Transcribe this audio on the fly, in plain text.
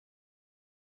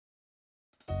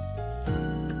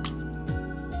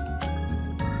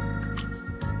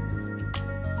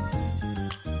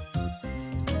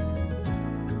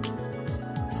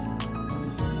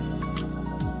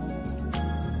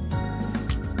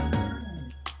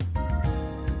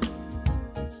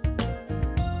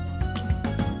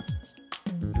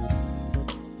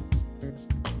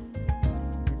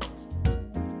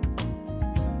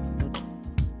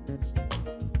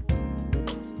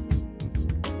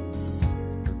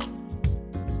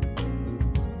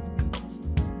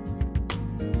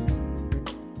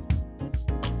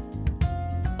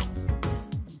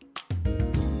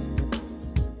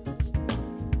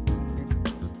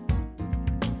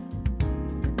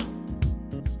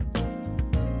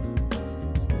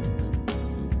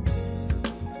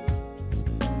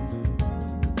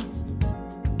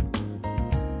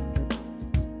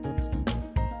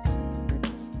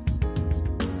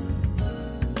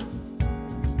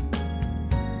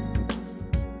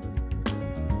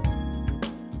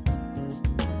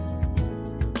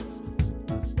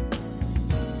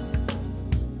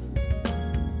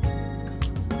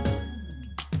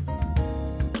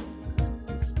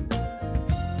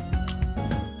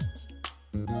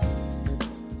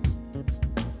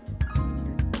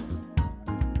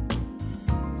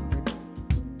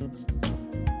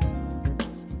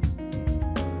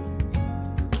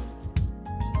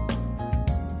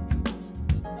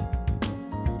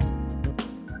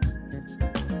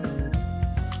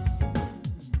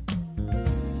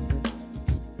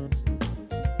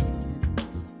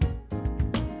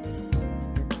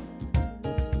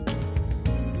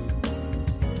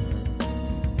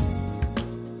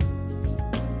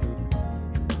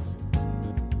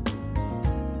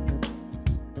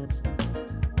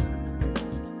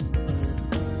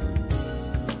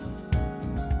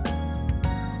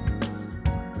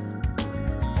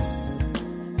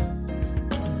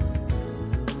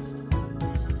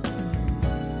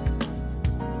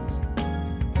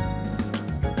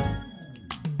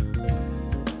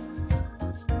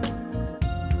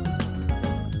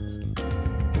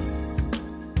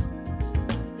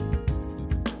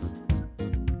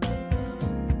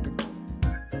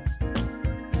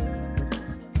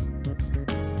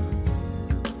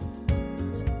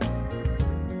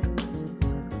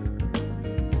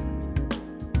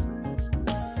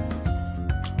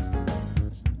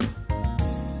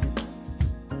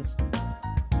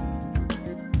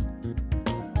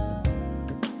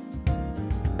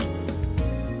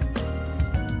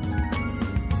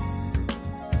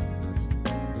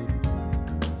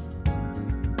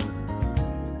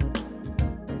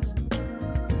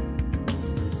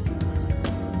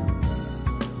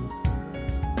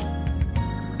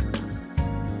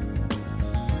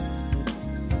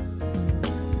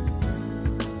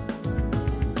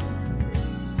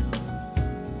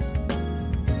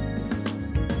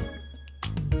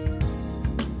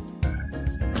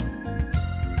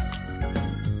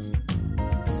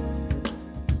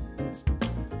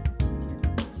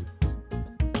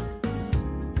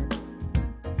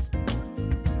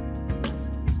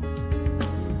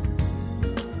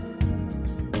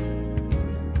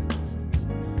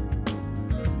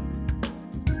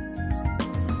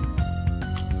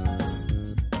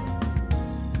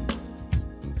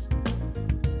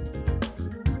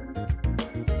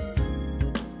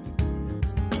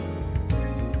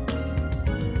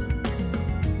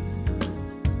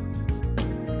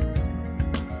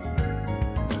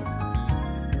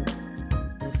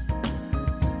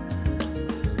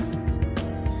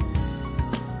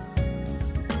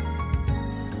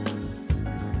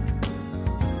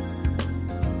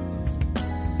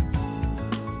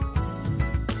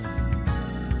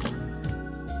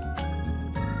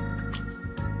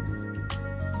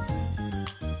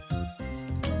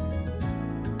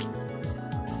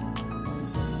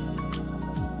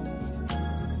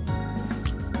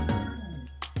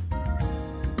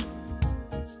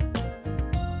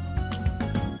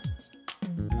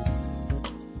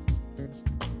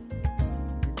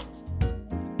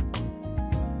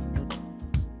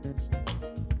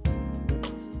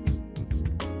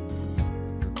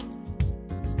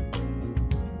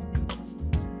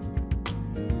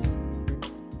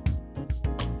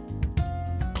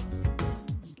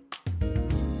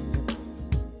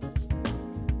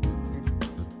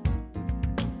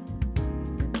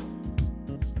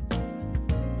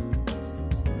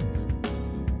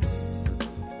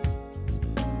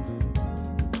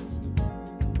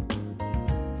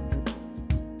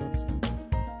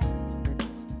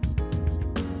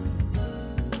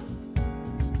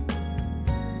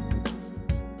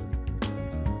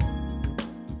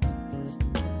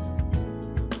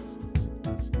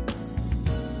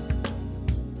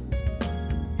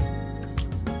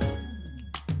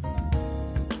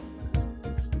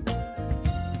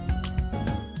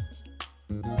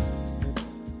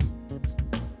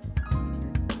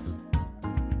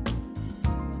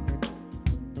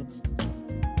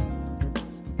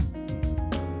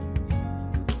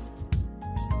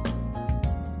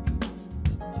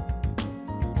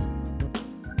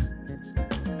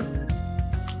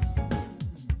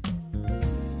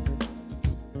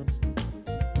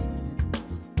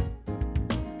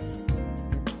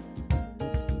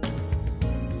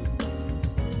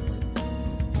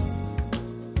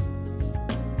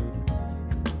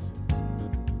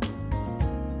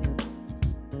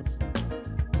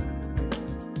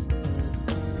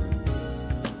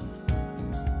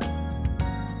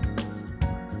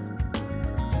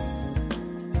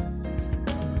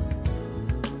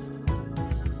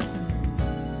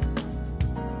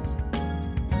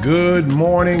Good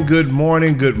morning, good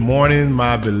morning, good morning,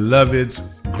 my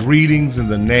beloveds. Greetings in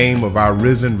the name of our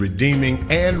risen, redeeming,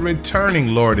 and returning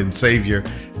Lord and Savior,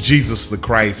 Jesus the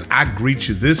Christ. I greet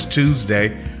you this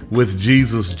Tuesday with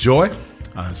Jesus joy.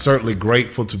 Certainly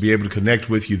grateful to be able to connect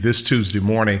with you this Tuesday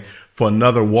morning for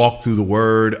another walk through the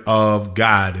Word of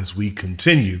God as we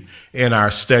continue in our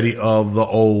study of the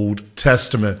Old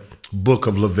Testament book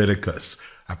of Leviticus.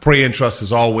 I pray and trust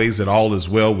as always that all is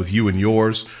well with you and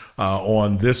yours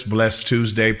on this blessed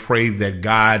Tuesday. Pray that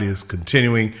God is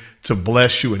continuing to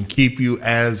bless you and keep you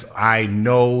as I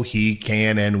know He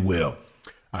can and will.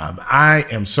 I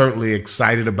am certainly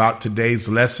excited about today's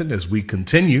lesson as we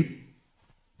continue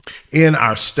in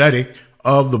our study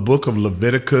of the book of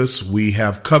Leviticus. We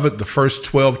have covered the first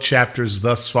 12 chapters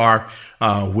thus far,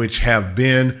 which have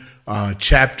been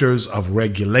chapters of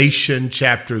regulation,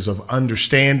 chapters of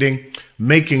understanding,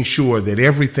 making sure that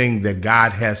everything that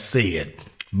God has said,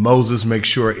 Moses makes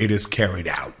sure it is carried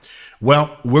out.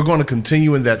 Well, we're going to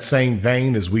continue in that same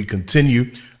vein as we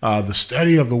continue the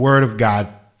study of the Word of God,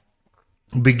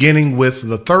 beginning with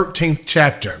the 13th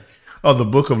chapter of the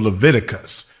book of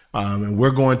Leviticus. And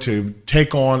we're going to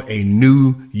take on a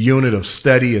new unit of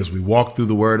study as we walk through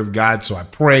the Word of God. So I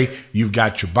pray you've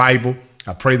got your Bible.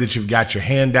 I pray that you've got your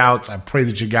handouts. I pray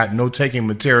that you got note-taking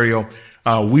material.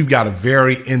 We've got a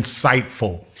very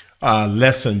insightful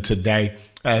lesson today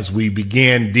as we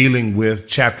begin dealing with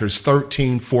chapters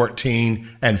 13, 14,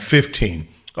 and 15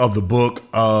 of the book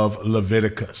of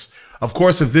Leviticus. Of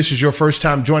course, if this is your first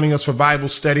time joining us for Bible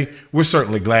study, we're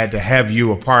certainly glad to have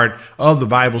you a part of the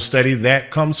Bible study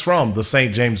that comes from the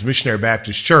St. James Missionary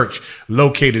Baptist Church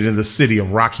located in the city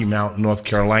of Rocky Mount, North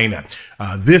Carolina.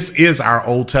 This is our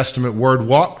Old Testament Word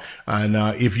Walk. And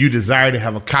if you desire to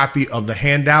have a copy of the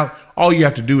handout, all you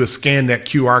have to do is scan that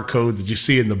QR code that you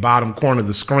see in the bottom corner of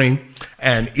the screen,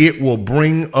 and it will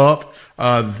bring up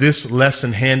this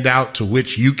lesson handout to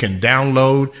which you can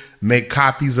download, make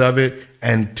copies of it,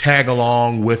 and tag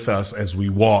along with us as we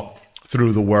walk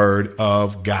through the Word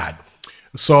of God.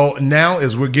 So now,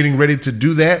 as we're getting ready to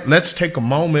do that, let's take a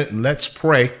moment and let's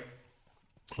pray.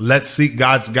 Let's seek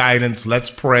God's guidance. Let's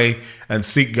pray and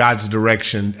seek God's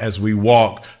direction as we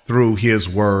walk through His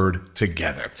Word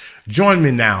together. Join me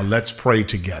now. Let's pray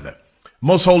together.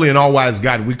 Most holy and all-wise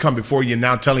God, we come before you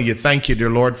now telling you thank you,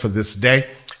 dear Lord, for this day.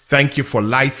 Thank you for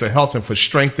life, for health, and for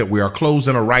strength, that we are clothed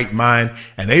in a right mind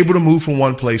and able to move from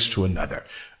one place to another.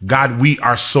 God, we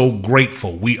are so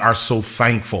grateful. We are so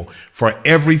thankful for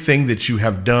everything that you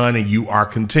have done and you are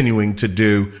continuing to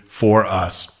do for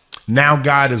us. Now,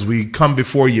 God, as we come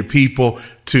before your people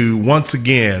to once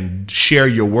again share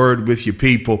your word with your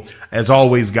people, as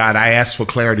always, God, I ask for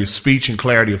clarity of speech and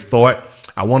clarity of thought.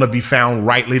 I want to be found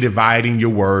rightly dividing your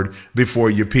word before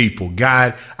your people.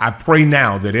 God, I pray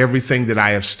now that everything that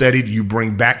I have studied, you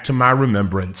bring back to my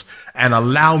remembrance and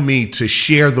allow me to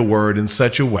share the word in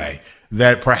such a way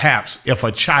that perhaps if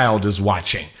a child is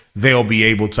watching, they'll be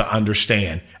able to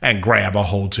understand and grab a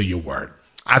hold to your word.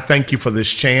 I thank you for this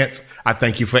chance. I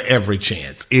thank you for every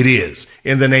chance. It is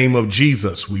in the name of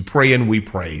Jesus we pray and we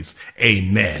praise.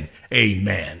 Amen,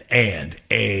 amen, and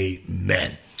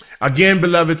amen. Again,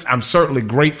 beloveds, I'm certainly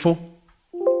grateful,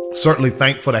 certainly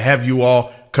thankful to have you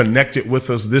all connected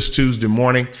with us this Tuesday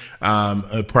morning,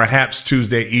 perhaps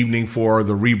Tuesday evening for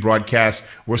the rebroadcast.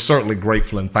 We're certainly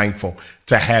grateful and thankful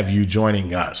to have you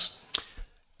joining us.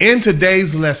 In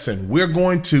today's lesson, we're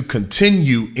going to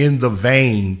continue in the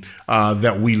vein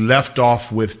that we left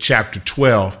off with chapter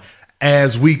 12.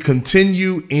 As we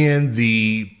continue in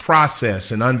the process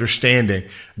and understanding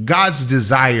God's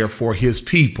desire for his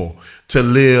people to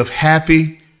live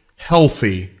happy,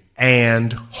 healthy,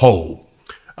 and whole.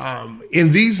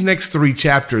 In these next three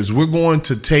chapters, we're going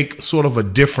to take sort of a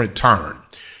different turn.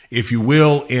 If you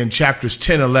will, in chapters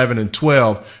 10, 11, and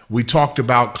 12, we talked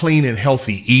about clean and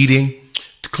healthy eating,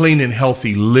 clean and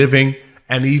healthy living,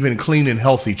 and even clean and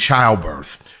healthy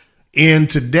childbirth. In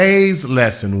today's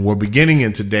lesson, we're beginning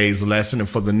in today's lesson, and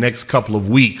for the next couple of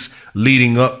weeks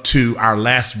leading up to our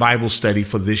last Bible study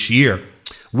for this year,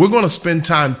 we're going to spend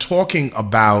time talking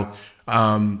about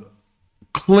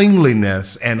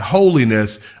cleanliness and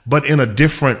holiness, but in a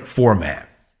different format.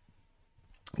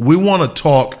 We want to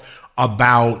talk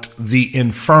about the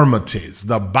infirmities,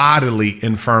 the bodily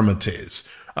infirmities,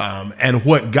 and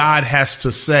what God has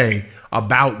to say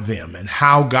about them and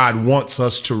how God wants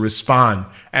us to respond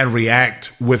and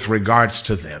react with regards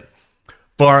to them.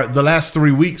 For the last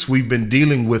 3 weeks, we've been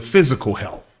dealing with physical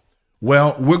health.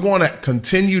 Well, we're going to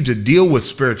continue to deal with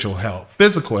spiritual health,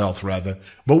 physical health rather,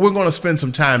 but we're going to spend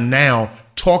some time now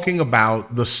talking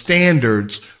about the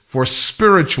standards for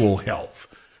spiritual health,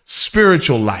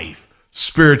 spiritual life,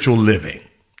 spiritual living.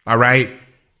 All right.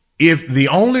 If the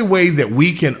only way that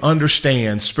we can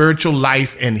understand spiritual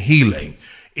life and healing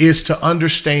is to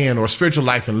understand, or spiritual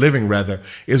life and living rather,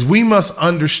 is we must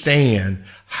understand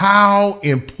how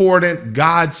important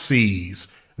God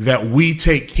sees that we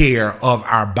take care of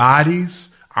our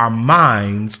bodies, our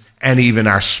minds, and even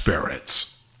our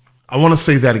spirits. I want to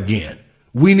say that again.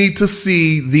 We need to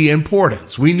see the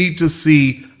importance. We need to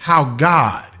see how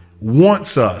God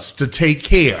wants us to take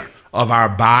care of our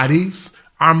bodies,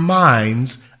 our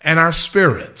minds, and our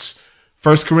spirits.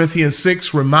 1 Corinthians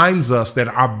 6 reminds us that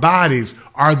our bodies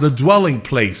are the dwelling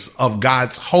place of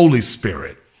God's Holy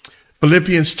Spirit.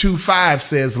 Philippians 2:5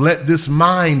 says, "Let this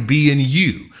mind be in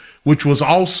you, which was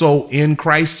also in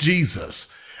Christ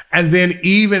Jesus." And then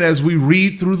even as we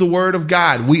read through the Word of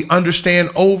God, we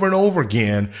understand over and over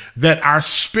again that our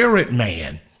spirit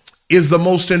man is the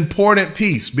most important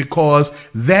piece, because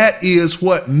that is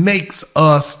what makes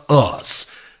us us.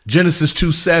 Genesis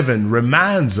 2:7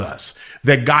 reminds us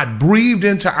that God breathed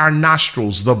into our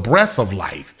nostrils the breath of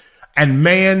life, and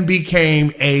man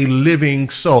became a living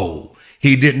soul.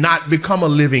 He did not become a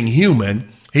living human.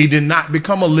 He did not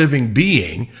become a living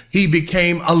being. He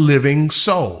became a living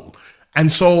soul.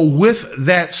 And so with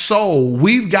that soul,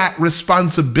 we've got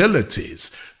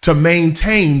responsibilities to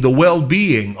maintain the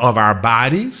well-being of our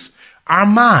bodies, our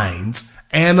minds,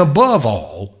 and above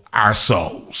all, our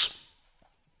souls.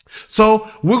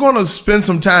 So we're going to spend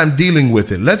some time dealing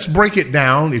with it. Let's break it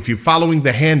down. If you're following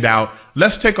the handout,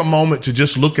 let's take a moment to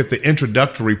just look at the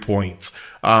introductory points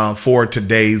for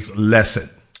today's lesson.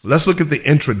 Let's look at the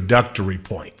introductory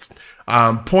points.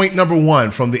 Point number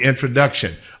 1 from the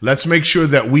introduction. Let's make sure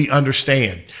that we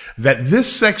understand that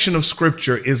this section of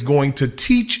scripture is going to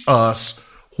teach us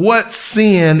what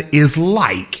sin is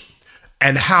like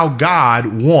and how God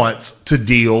wants to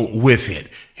deal with it.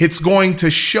 It's going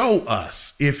to show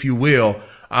us, if you will,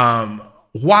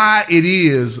 why it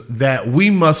is that we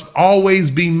must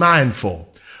always be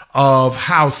mindful of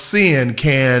how sin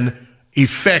can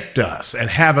affect us and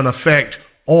have an effect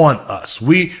on us.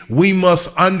 We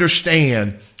must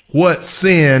understand what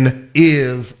sin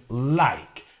is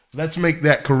like. Let's make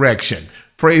that correction.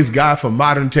 Praise God for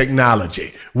modern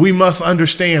technology. We must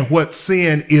understand what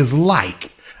sin is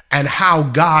like and how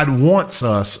God wants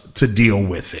us to deal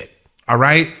with it. All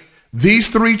right. These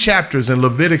 3 chapters in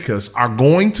Leviticus are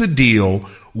going to deal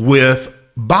with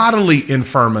bodily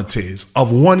infirmities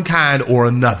of one kind or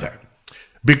another,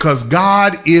 because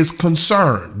God is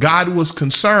concerned. God was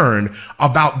concerned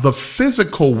about the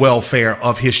physical welfare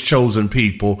of his chosen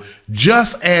people,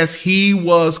 just as he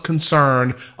was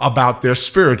concerned about their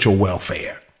spiritual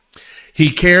welfare.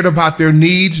 He cared about their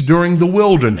needs during the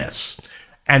wilderness.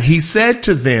 And he said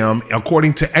to them,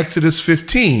 according to Exodus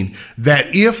 15,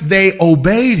 that if they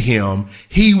obeyed him,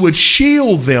 he would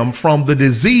shield them from the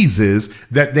diseases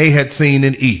that they had seen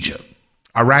in Egypt.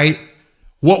 All right.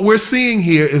 What we're seeing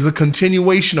here is a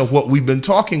continuation of what we've been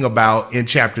talking about in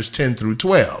chapters 10 through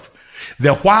 12.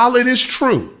 That while it is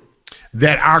true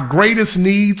that our greatest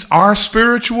needs are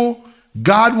spiritual,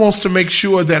 God wants to make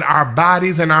sure that our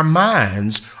bodies and our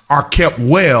minds are kept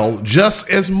well just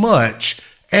as much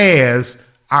as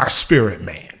our spirit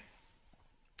man.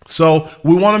 So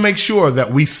we want to make sure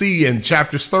that we see in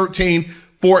chapters 13,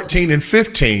 14, and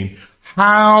 15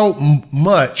 how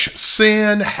much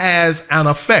sin has an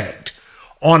effect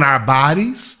on our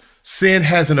bodies, sin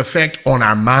has an effect on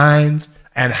our minds,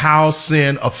 and how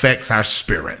sin affects our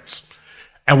spirits.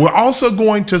 And we're also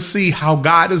going to see how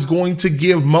God is going to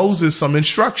give Moses some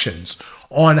instructions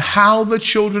on how the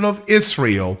children of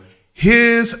Israel,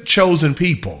 his chosen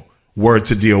people, were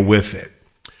to deal with it.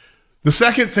 The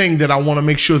second thing that I want to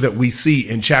make sure that we see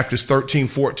in chapters 13,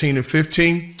 14, and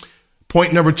 15,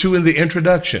 point number 2 in the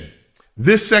introduction,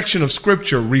 this section of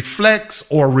scripture reflects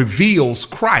or reveals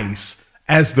Christ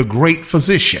as the great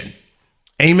physician.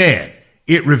 Amen.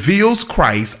 It reveals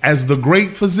Christ as the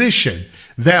great physician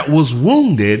that was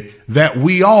wounded that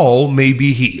we all may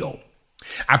be healed.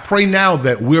 I pray now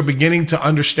that we're beginning to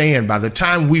understand, by the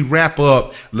time we wrap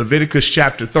up Leviticus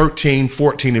chapter 13,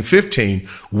 14, and 15,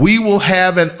 we will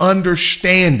have an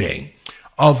understanding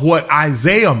of what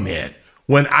Isaiah meant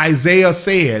when Isaiah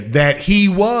said that he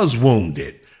was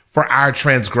wounded for our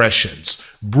transgressions,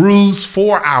 bruised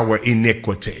for our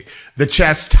iniquity. The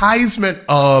chastisement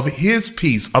of his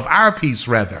peace, of our peace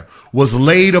rather, was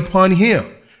laid upon him,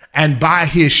 and by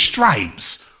his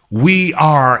stripes we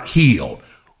are healed.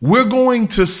 We're going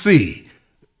to see,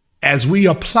 as we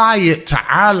apply it to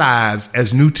our lives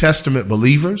as New Testament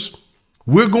believers,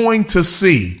 we're going to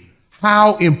see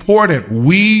how important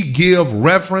we give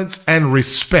reverence and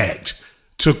respect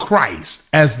to Christ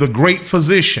as the great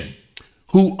physician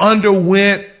who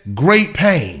underwent great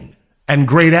pain and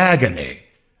great agony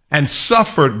and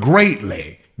suffered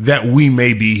greatly that we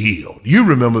may be healed. You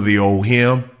remember the old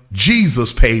hymn,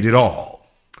 Jesus paid it all.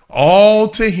 All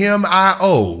to him I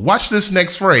owe. Watch this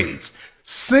next phrase.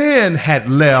 Sin had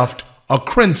left a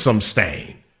crimson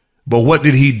stain, but what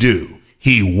did he do?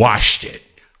 He washed it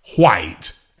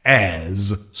white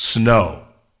as snow.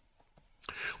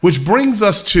 Which brings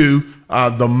us to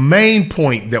the main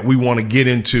point that we want to get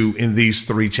into in these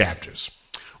 3 chapters.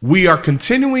 We are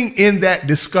continuing in that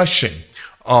discussion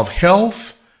of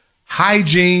health,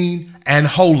 hygiene, and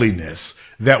holiness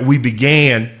that we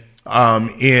began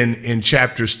in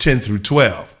chapters 10 through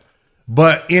 12.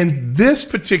 But in this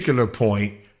particular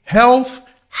point, health,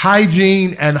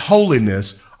 hygiene, and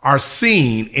holiness are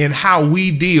seen in how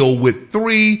we deal with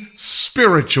 3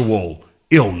 spiritual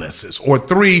illnesses or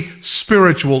 3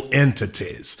 spiritual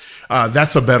entities.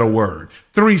 That's a better word.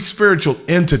 3 spiritual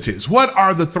entities. What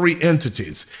are the 3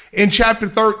 entities? In chapter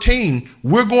 13,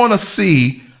 we're going to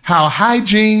see how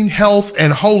hygiene, health,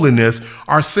 and holiness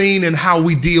are seen in how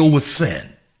we deal with sin.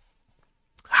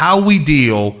 How we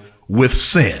deal with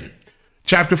sin.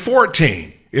 Chapter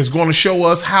 14 is going to show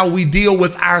us how we deal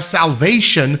with our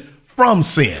salvation from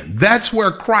sin. That's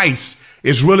where Christ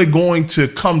is really going to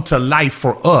come to life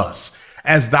for us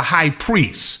as the high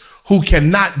priest who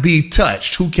cannot be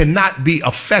touched, who cannot be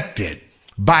affected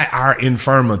by our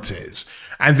infirmities.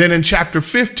 And then in chapter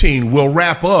 15, we'll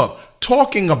wrap up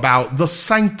talking about the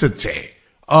sanctity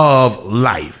of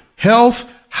life.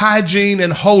 Health, hygiene,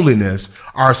 and holiness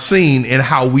are seen in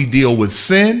how we deal with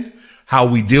sin, how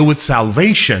we deal with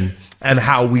salvation, and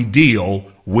how we deal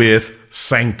with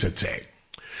sanctity.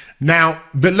 Now,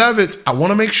 beloveds, I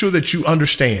want to make sure that you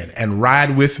understand and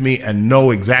ride with me and know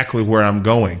exactly where I'm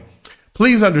going.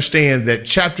 Please understand that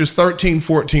chapters 13,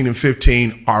 14, and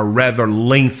 15 are rather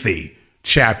lengthy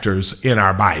chapters in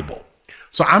our Bible.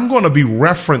 So I'm going to be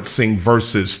referencing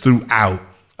verses throughout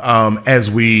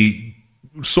as we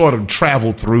sort of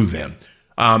travel through them.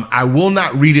 I will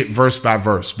not read it verse by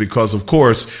verse because, of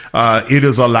course, it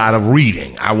is a lot of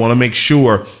reading. I want to make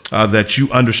sure that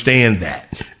you understand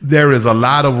that. There is a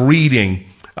lot of reading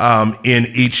in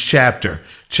each chapter.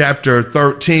 Chapter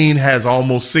 13 has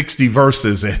almost 60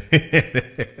 verses in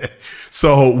it.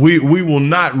 So we will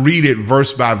not read it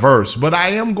verse by verse, but I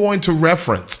am going to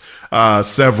reference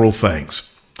several things.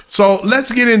 So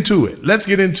let's get into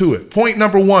it. Point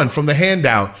number 1 from the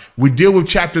handout, we deal with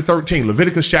chapter 13,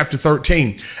 Leviticus chapter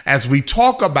 13, as we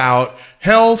talk about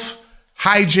health,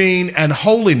 hygiene, and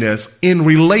holiness in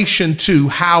relation to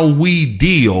how we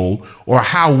deal or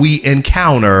how we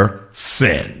encounter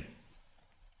sin.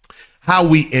 How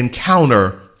we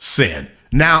encounter sin.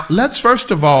 Now, let's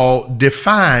first of all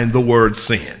define the word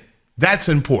sin. That's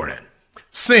important.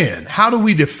 Sin. How do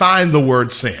we define the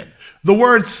word sin? The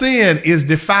word sin is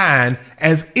defined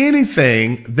as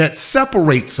anything that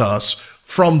separates us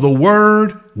from the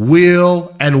word,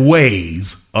 will, and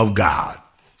ways of God.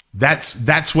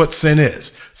 That's what sin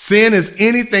is. Sin is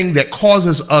anything that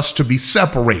causes us to be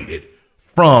separated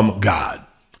from God.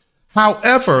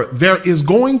 However, there is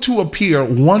going to appear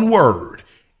one word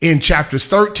in chapters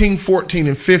 13, 14,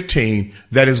 and 15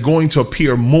 that is going to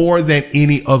appear more than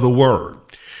any other word.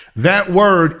 That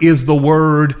word is the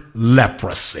word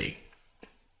leprosy.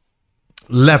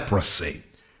 Leprosy.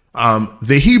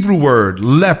 The Hebrew word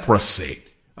leprosy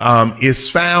is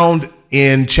found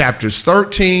in chapters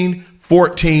 13,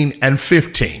 14, and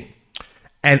 15.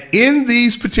 And in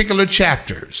these particular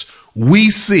chapters, we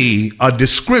see a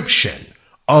description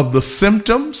of the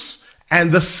symptoms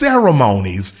and the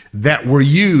ceremonies that were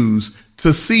used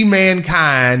to see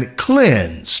mankind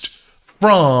cleansed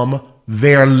from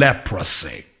their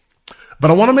leprosy. But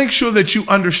I want to make sure that you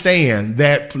understand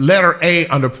that letter A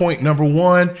under point number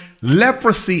 1,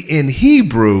 leprosy in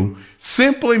Hebrew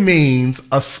simply means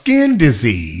a skin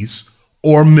disease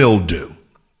or mildew.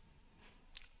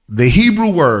 The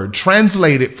Hebrew word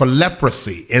translated for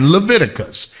leprosy in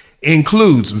Leviticus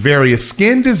includes various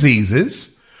skin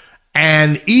diseases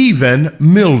and even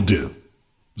mildew.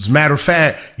 As a matter of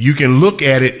fact, you can look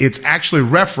at it. It's actually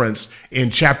referenced in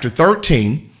chapter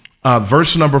 13,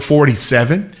 verse number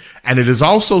 47. And it is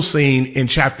also seen in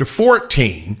chapter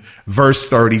 14, verse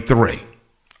 33.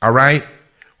 All right.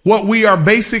 What we are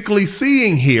basically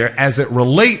seeing here as it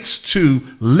relates to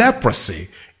leprosy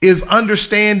is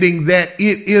understanding that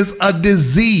it is a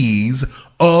disease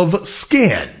of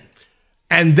skin.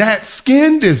 And that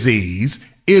skin disease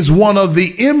is one of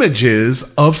the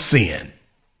images of sin.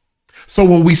 So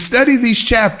when we study these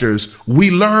chapters, we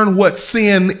learn what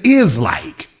sin is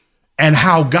like and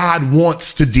how God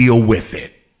wants to deal with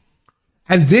it.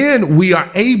 And then we are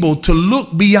able to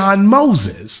look beyond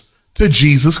Moses to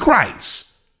Jesus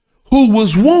Christ, who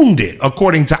was wounded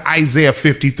according to Isaiah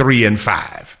 53 and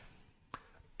 5.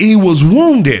 He was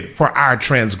wounded for our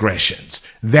transgressions,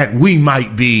 that we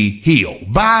might be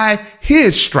healed. By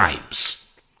his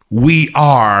stripes, we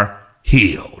are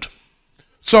healed.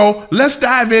 So let's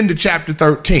dive into chapter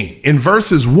 13. In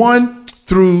verses 1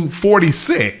 through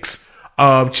 46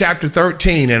 of chapter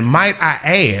 13, and might I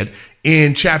add,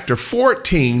 in chapter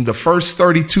 14, the first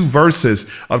 32 verses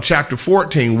of chapter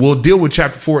 14, we'll deal with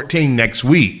chapter 14 next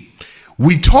week.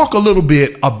 We talk a little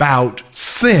bit about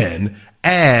sin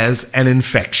as an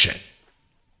infection.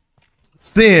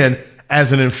 Sin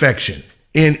as an infection.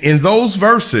 In those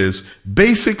verses,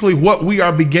 basically what we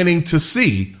are beginning to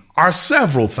see are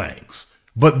several things.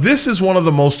 But this is one of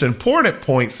the most important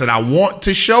points that I want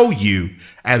to show you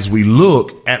as we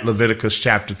look at Leviticus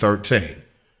chapter 13.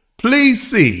 Please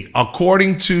see,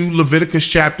 according to Leviticus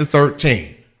chapter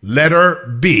 13,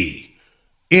 letter B,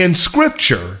 in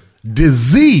scripture,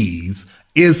 disease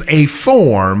is a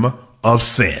form of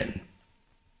sin.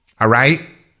 All right?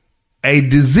 A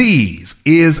disease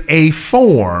is a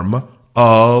form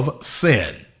of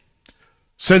sin.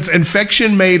 Since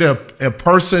infection made a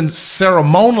person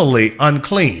ceremonially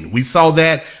unclean, we saw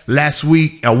that last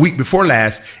week, a week before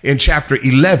last, in chapter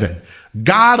 11,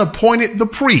 God appointed the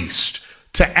priest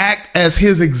to act as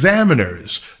his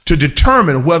examiners to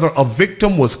determine whether a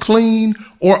victim was clean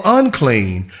or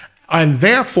unclean, and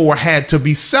therefore had to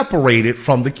be separated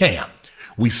from the camp.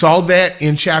 We saw that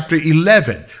in chapter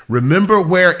 11. Remember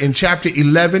where in chapter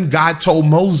 11, God told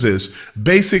Moses,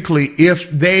 basically, if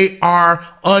they are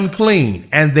unclean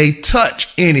and they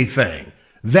touch anything,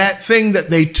 that thing that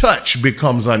they touch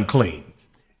becomes unclean.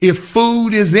 If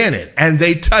food is in it and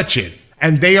they touch it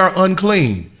and they are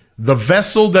unclean, the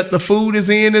vessel that the food is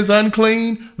in is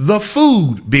unclean, the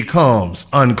food becomes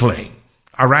unclean.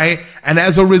 All right. And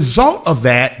as a result of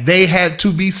that, they had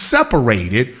to be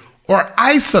separated or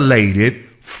isolated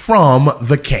from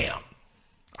the camp.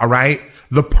 All right.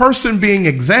 The person being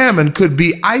examined could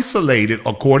be isolated,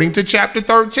 according to chapter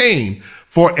 13,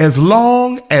 for as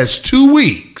long as 2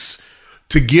 weeks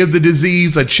to give the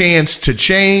disease a chance to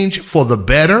change for the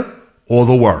better or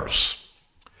the worse.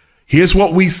 Here's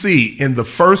what we see in the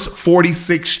first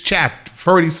 46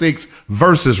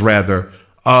 verses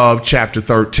of chapter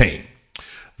 13.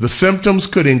 The symptoms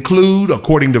could include,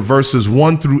 according to verses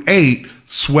 1 through 8,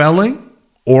 swelling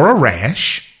or a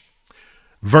rash.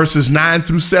 Verses 9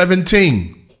 through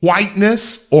 17,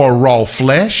 whiteness or raw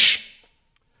flesh.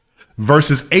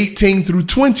 Verses 18 through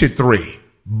 23,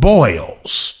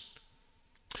 boils.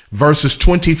 Verses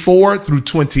 24 through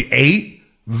 28,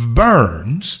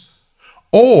 burns.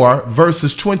 Or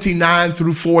verses 29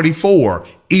 through 44,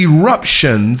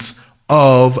 eruptions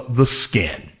of the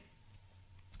skin.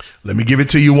 Let me give it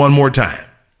to you one more time.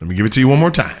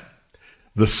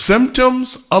 The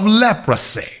symptoms of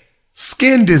leprosy,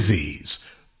 skin disease,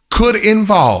 could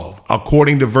involve,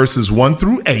 according to verses 1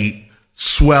 through 8,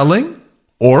 swelling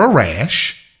or a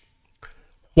rash,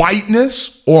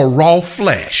 whiteness or raw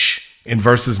flesh in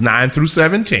verses 9 through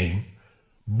 17,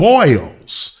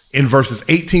 boils in verses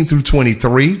 18 through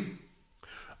 23,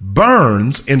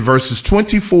 burns in verses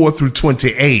 24 through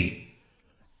 28,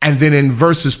 and then in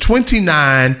verses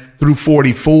 29 through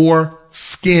 44,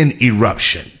 skin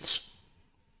eruptions.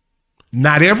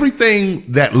 Not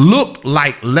everything that looked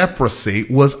like leprosy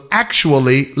was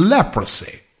actually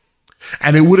leprosy,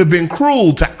 and it would have been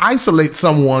cruel to isolate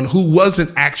someone who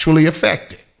wasn't actually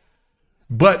affected.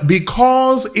 But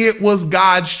because it was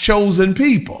God's chosen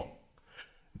people,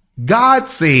 God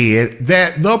said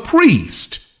that the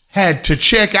priest had to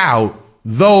check out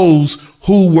those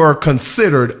who were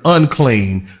considered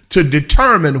unclean to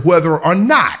determine whether or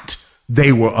not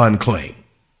they were unclean.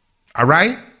 All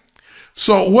right.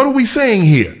 So what are we saying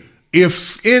here?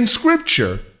 If in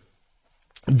scripture,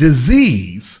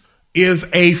 disease is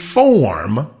a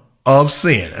form of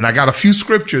sin, and I got a few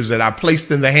scriptures that I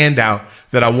placed in the handout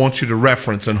that I want you to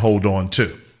reference and hold on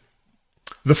to.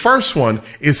 The first one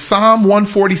is Psalm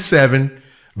 147,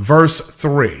 verse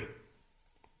 3.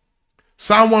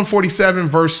 Psalm 147,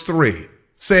 verse 3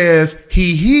 says,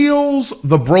 he heals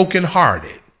the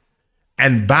brokenhearted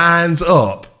and binds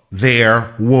up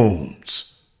their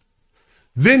wounds.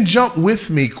 Then jump with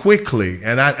me quickly,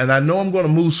 and I know I'm going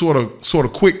to move sort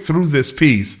of quick through this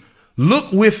piece.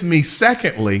 Look with me,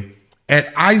 secondly,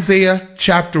 at Isaiah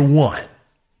chapter 1.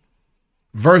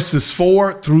 Verses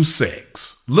 4 through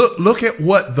 6. Look at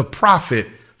what the prophet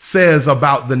says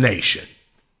about the nation.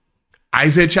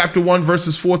 Isaiah chapter 1,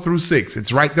 verses 4 through 6.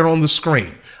 It's right there on the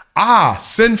screen. Ah,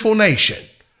 sinful nation,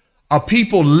 a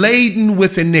people laden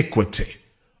with iniquity,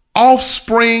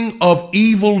 offspring of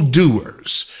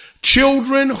evildoers,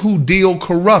 children who deal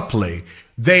corruptly.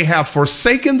 They have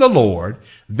forsaken the Lord.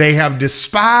 They have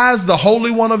despised the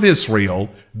Holy One of Israel.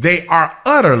 They are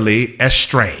utterly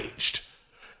estranged.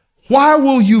 Why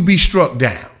will you be struck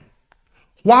down?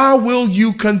 Why will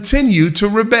you continue to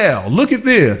rebel? Look at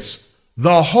this.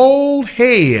 The whole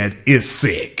head is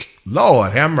sick.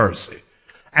 Lord, have mercy.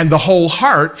 And the whole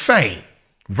heart faint.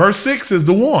 Verse 6 is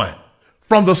the one.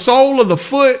 From the sole of the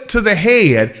foot to the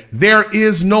head, there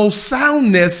is no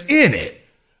soundness in it.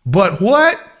 But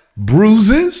what?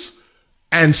 Bruises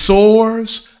and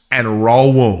sores and raw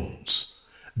wounds.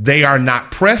 They are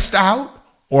not pressed out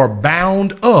or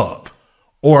bound up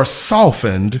or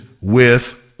softened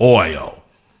with oil.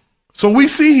 So we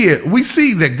see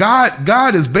that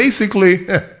God is basically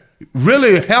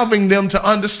really helping them to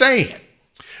understand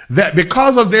that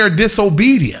because of their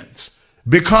disobedience,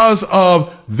 because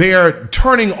of their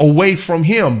turning away from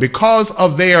him, because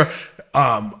of their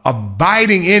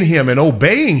abiding in him and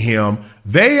obeying him,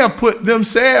 they have put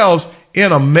themselves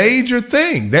in a major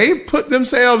thing. They put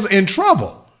themselves in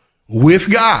trouble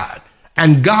with God.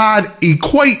 And God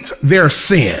equates their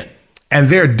sin and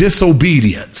their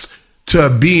disobedience to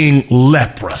being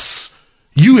leprous.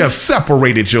 You have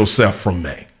separated yourself from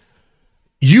me.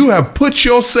 You have put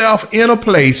yourself in a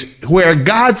place where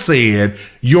God said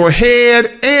your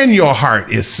head and your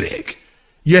heart is sick.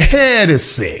 Your head is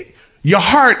sick. Your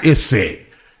heart is sick.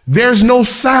 There's no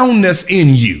soundness in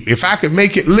you. If I could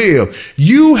make it live,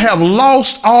 you have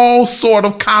lost all sort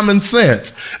of common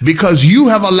sense because you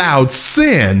have allowed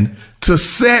sin to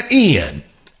set in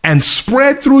and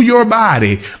spread through your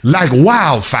body like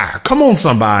wildfire. Come on,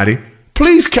 somebody.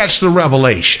 Please catch the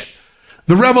revelation.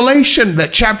 The revelation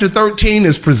that chapter 13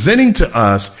 is presenting to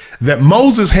us that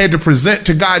Moses had to present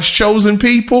to God's chosen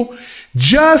people,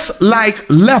 just like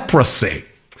leprosy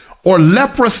or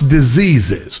leprous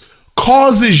diseases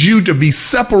causes you to be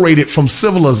separated from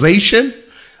civilization,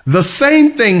 the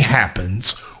same thing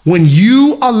happens when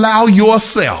you allow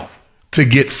yourself to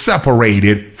get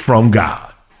separated from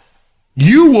God.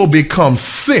 You will become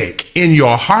sick in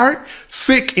your heart,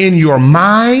 sick in your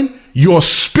mind. Your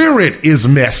spirit is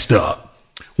messed up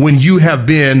when you have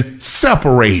been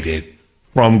separated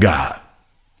from God.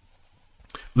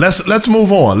 Let's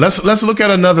move on. Let's look at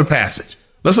another passage.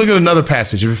 Let's look at another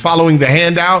passage. If you're following the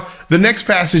handout, the next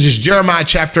passage is Jeremiah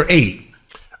chapter 8,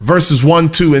 verses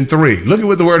 1, 2, and 3. Look at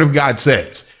what the word of God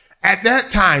says. At that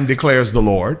time, declares the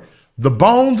Lord, the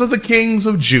bones of the kings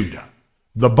of Judah,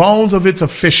 the bones of its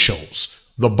officials,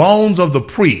 the bones of the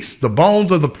priests, the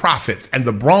bones of the prophets, and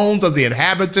the bones of the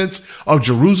inhabitants of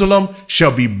Jerusalem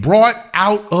shall be brought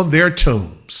out of their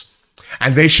tombs.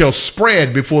 And they shall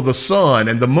spread before the sun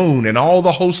and the moon and all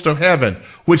the host of heaven,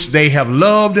 which they have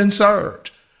loved and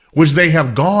served, which they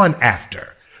have gone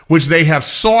after, which they have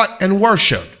sought and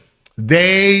worshiped.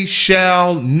 They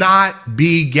shall not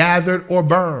be gathered or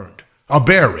burned, or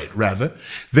buried, rather.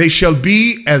 They shall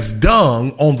be as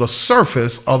dung on the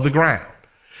surface of the ground.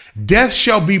 Death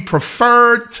shall be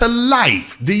preferred to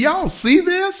life. Do y'all see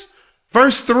this?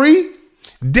 Verse 3,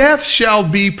 death shall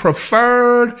be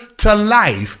preferred to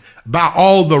life by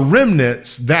all the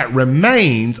remnants that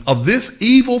remains of this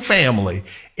evil family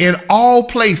in all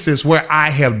places where I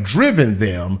have driven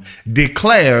them,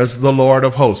 declares the Lord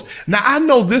of hosts. Now, I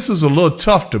know this is a little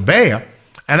tough to bear,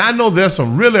 and I know there's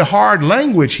some really hard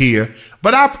language here,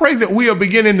 but I pray that we are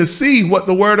beginning to see what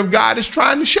the word of God is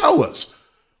trying to show us.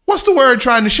 What's the word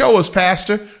trying to show us,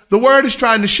 Pastor? The word is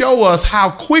trying to show us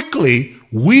how quickly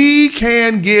we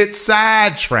can get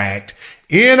sidetracked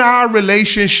in our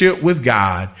relationship with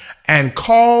God and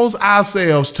cause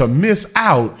ourselves to miss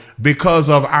out because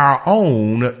of our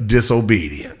own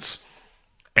disobedience.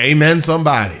 Amen,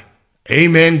 somebody.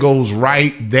 Amen goes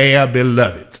right there,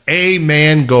 beloved.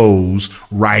 Amen goes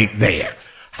right there.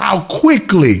 How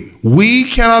quickly we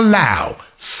can allow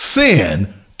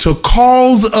sin to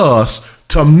cause us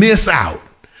to miss out.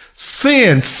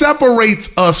 Sin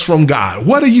separates us from God.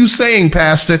 What are you saying,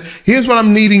 Pastor? Here's what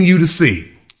I'm needing you to see.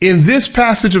 In this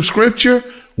passage of scripture,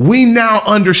 we now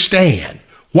understand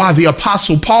why the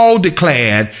apostle Paul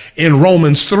declared in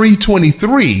Romans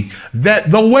 3:23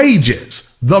 that the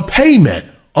wages, the payment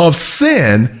of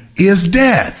sin is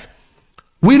death.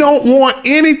 We don't want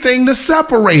anything to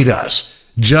separate us.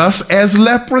 Just as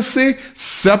leprosy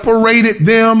separated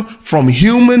them from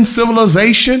human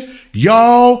civilization,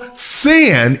 y'all,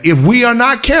 sin, if we are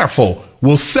not careful,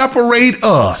 will separate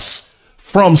us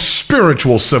from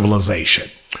spiritual civilization,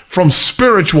 from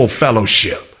spiritual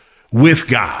fellowship. with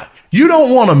God. You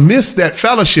don't want to miss that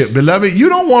fellowship, beloved. You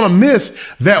don't want to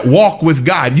miss that walk with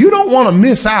God. You don't want to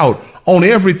miss out on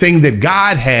everything that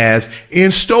God has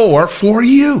in store for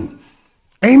you.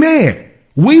 Amen.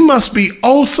 We must be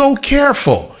oh so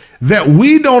careful that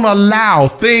we don't allow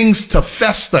things to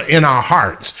fester in our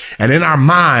hearts and in our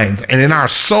minds and in our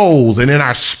souls and in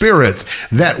our spirits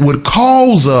that would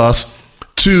cause us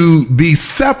to be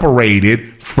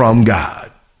separated from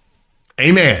God.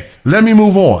 Amen. Let me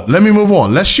move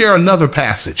on. Let's share another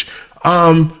passage.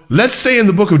 Let's stay in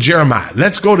the book of Jeremiah.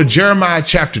 Let's go to Jeremiah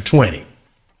chapter 20.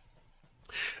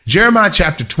 Jeremiah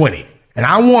chapter 20. And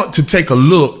I want to take a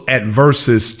look at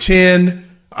verses 10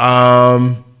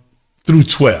 through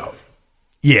 12.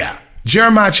 Yeah.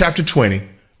 Jeremiah chapter 20,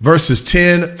 verses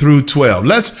 10 through 12.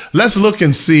 Let's look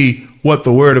and see what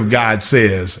the word of God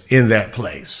says in that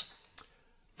place.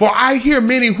 For I hear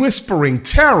many whispering,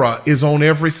 terror is on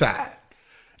every side.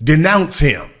 Denounce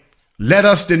him. Let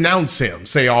us denounce him,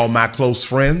 say all my close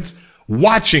friends,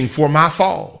 watching for my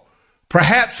fall.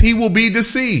 Perhaps he will be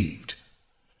deceived,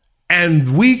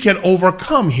 and we can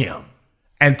overcome him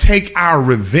and take our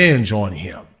revenge on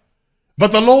him.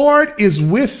 But the Lord is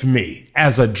with me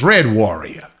as a dread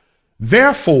warrior.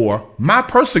 Therefore, my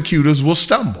persecutors will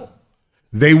stumble.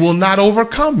 They will not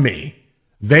overcome me.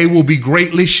 They will be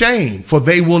greatly shamed, for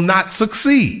they will not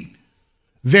succeed.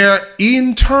 Their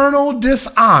internal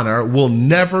dishonor will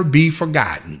never be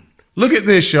forgotten. Look at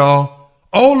this, y'all.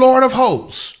 O Lord of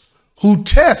hosts, who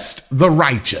tests the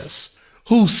righteous,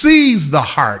 who sees the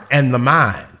heart and the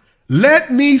mind,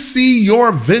 let me see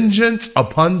your vengeance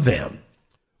upon them.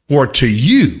 For to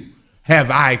you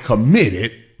have I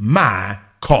committed my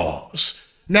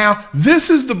cause. Now,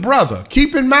 this is the brother.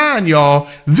 Keep in mind, y'all,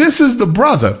 this is the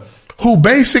brother who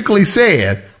basically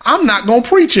said, I'm not going to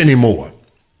preach anymore.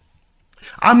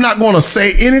 I'm not going to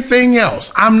say anything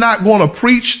else. I'm not going to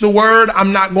preach the word.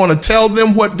 I'm not going to tell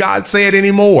them what God said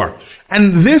anymore.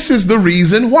 And this is the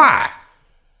reason why.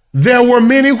 There were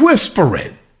many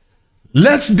whispering.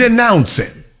 Let's denounce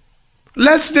him.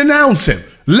 Let's denounce him.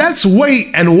 Let's wait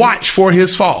and watch for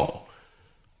his fall.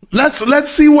 Let's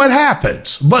see what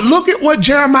happens. But look at what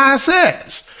Jeremiah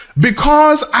says.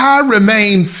 Because I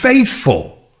remain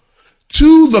faithful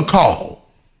to the call,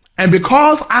 and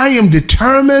because I am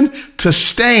determined to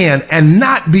stand and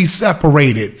not be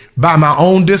separated by my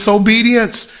own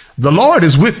disobedience, the Lord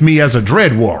is with me as a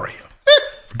dread warrior.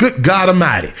 Good God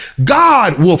Almighty.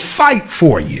 God will fight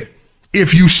for you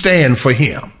if you stand for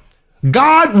him.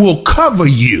 God will cover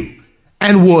you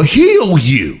and will heal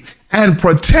you and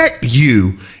protect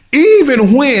you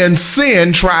even when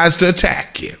sin tries to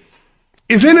attack you.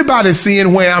 Is anybody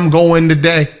seeing where I'm going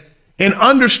today? In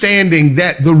understanding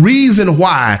that the reason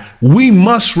why we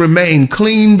must remain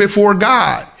clean before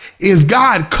God is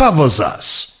God covers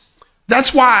us.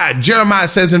 That's why Jeremiah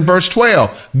says in verse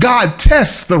 12, God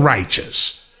tests the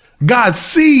righteous. God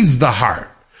sees the heart.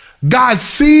 God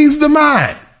sees the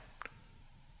mind.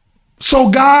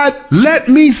 So God, let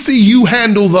me see you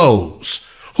handle those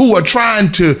who are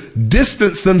trying to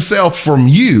distance themselves from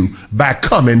you by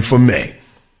coming for me.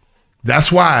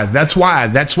 That's why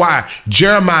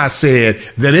Jeremiah said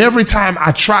that every time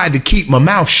I tried to keep my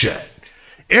mouth shut,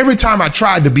 every time I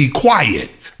tried to be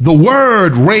quiet, the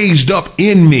word raised up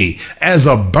in me as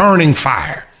a burning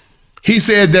fire. He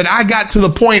said that I got to the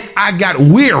point I got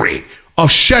weary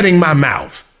of shutting my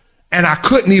mouth and I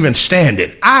couldn't even stand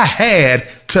it. I had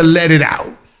to let it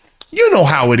out. You know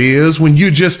how it is when you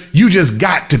just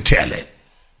got to tell it.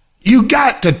 You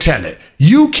got to tell it.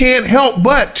 You can't help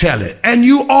but tell it. And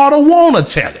you ought to want to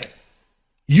tell it.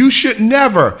 You should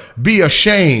never be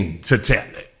ashamed to tell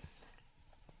it.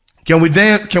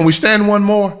 Can we stand one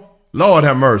more? Lord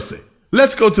have mercy.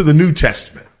 Let's go to the New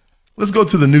Testament.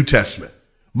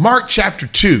 Mark chapter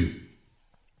 2.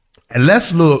 And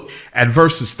let's look at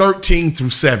verses 13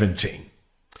 through 17.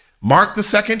 Mark the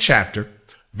second chapter,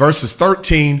 verses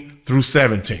 13 through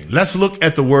 17. Let's look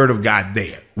at the word of God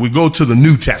there. We go to the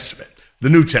New Testament.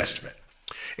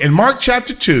 In Mark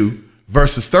chapter 2,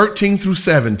 verses 13 through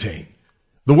 17,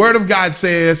 the word of God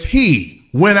says, he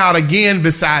went out again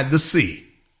beside the sea,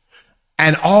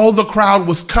 and all the crowd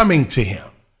was coming to him,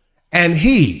 and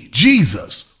he,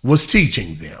 Jesus, was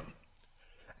teaching them.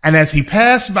 And as he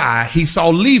passed by, he saw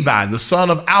Levi, the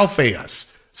son of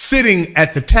Alphaeus, sitting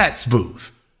at the tax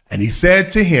booth, and he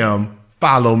said to him,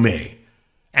 follow me.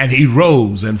 And he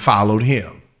rose and followed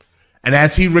him. And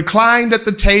as he reclined at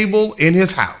the table in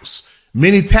his house,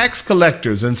 many tax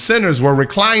collectors and sinners were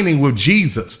reclining with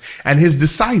Jesus and his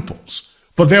disciples,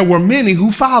 for there were many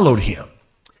who followed him.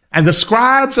 And the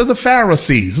scribes of the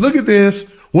Pharisees, look at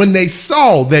this, when they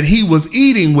saw that he was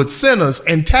eating with sinners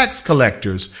and tax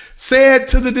collectors, said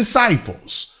to the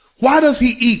disciples, "Why does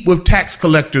he eat with tax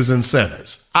collectors and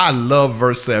sinners?" I love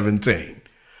verse 17.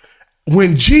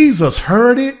 When Jesus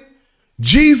heard it,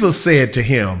 Jesus said to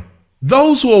him,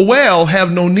 "Those who are well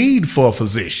have no need for a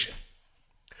physician,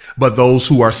 but those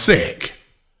who are sick.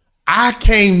 I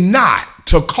came not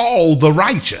to call the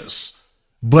righteous,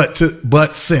 but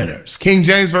sinners." King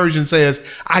James Version says,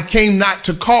 "I came not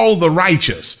to call the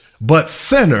righteous, but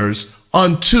sinners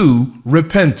unto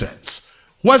repentance."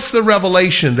 What's the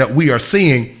revelation that we are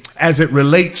seeing as it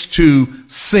relates to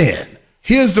sin?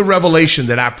 Here's the revelation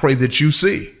that I pray that you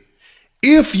see.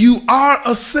 If you are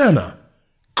a sinner,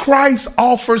 Christ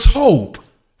offers hope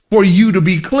for you to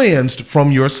be cleansed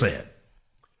from your sin.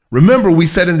 Remember, we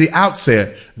said in the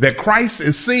outset that Christ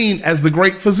is seen as the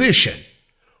great physician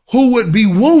who would be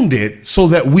wounded so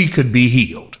that we could be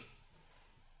healed.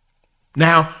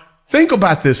 Now, think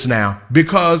about this now,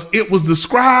 because it was the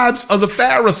scribes of the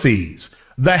Pharisees,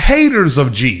 the haters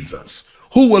of Jesus,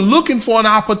 who were looking for an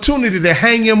opportunity to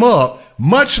hang him up,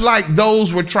 much like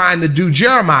those were trying to do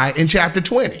Jeremiah in chapter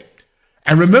 20.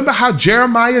 And remember how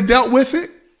Jeremiah dealt with it?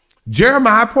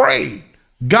 Jeremiah prayed,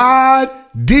 "God,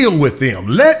 deal with them.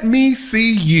 Let me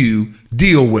see you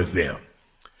deal with them."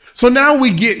 So now we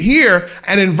get here,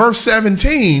 and in verse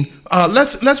 17,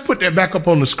 let's put that back up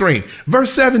on the screen.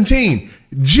 Verse 17,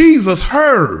 Jesus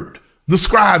heard the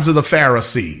scribes of the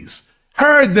Pharisees,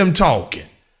 heard them talking.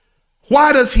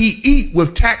 Why does he eat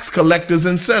with tax collectors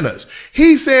and sinners?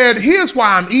 He said, here's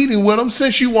why I'm eating with them.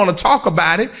 Since you want to talk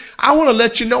about it, I want to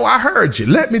let you know I heard you.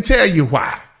 Let me tell you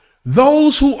why.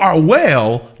 Those who are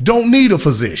well don't need a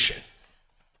physician.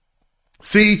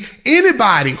 See,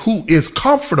 anybody who is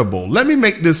comfortable, let me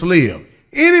make this live.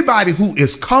 Anybody who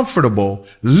is comfortable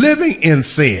living in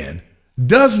sin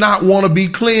does not want to be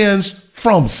cleansed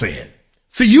from sin.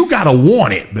 See, you got to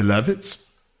want it, beloveds.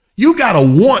 You got to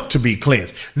want to be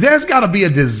cleansed. There's got to be a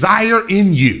desire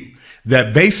in you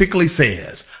that basically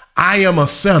says, I am a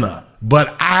sinner,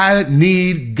 but I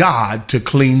need God to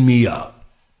clean me up.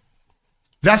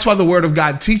 That's why the word of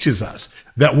God teaches us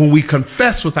that when we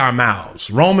confess with our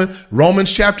mouths,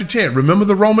 Romans chapter 10, remember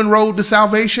the Roman road to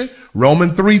salvation?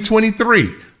 Romans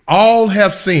 3:23, all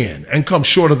have sinned and come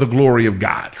short of the glory of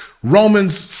God.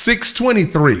 Romans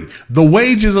 6:23, the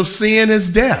wages of sin is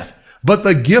death, but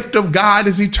the gift of God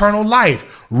is eternal life.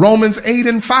 Romans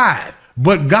 8:5,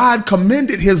 but God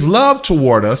commended his love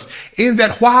toward us in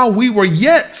that while we were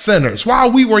yet sinners,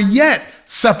 while we were yet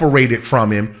separated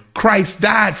from him, Christ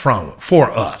died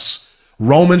for us.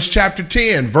 Romans chapter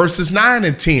 10, verses 9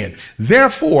 and 10.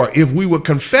 Therefore, if we would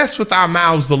confess with our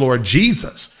mouths the Lord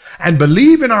Jesus and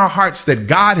believe in our hearts that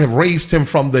God have raised him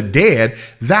from the dead,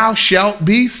 thou shalt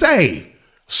be saved.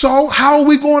 So how are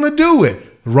we going to do it?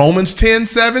 Romans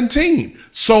 10:17.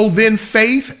 So then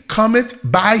faith cometh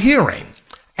by hearing,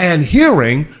 and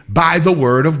hearing by the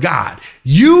word of God.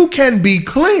 You can be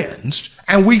cleansed,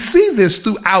 and we see this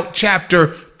throughout chapter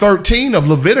 13 of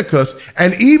Leviticus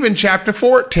and even chapter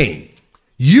 14.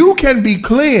 You can be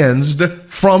cleansed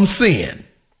from sin.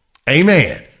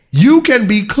 Amen. You can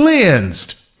be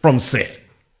cleansed from sin,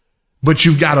 but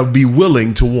you've got to be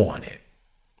willing to want it.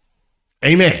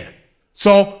 Amen.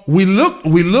 So we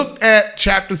looked at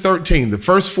chapter 13. The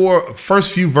first four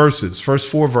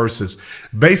verses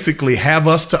basically have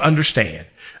us to understand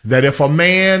that if a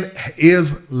man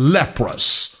is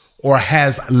leprous or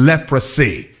has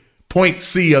leprosy, point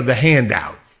C of the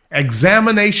handout,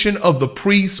 examination of the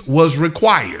priest was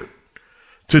required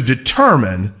to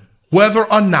determine whether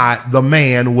or not the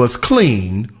man was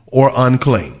clean or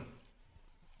unclean.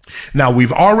 Now,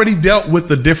 we've already dealt with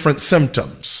the different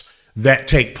symptoms that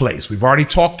take place. We've already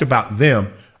talked about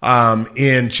them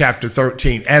in chapter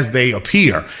 13 as they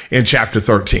appear in chapter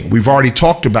 13. We've already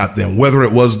talked about them, whether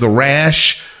it was the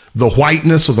rash, the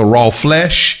whiteness of the raw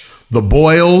flesh, the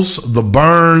boils, the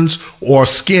burns, or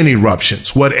skin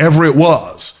eruptions, whatever it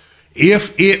was.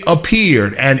 If it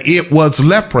appeared and it was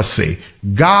leprosy,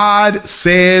 God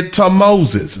said to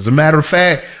Moses, as a matter of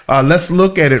fact, let's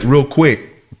look at it real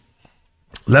quick.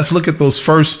 Let's look at those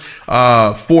first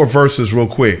 4 verses real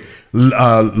quick.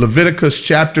 Leviticus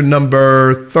chapter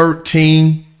number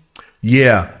 13.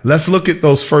 Yeah, let's look at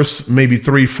those first maybe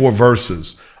 3-4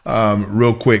 verses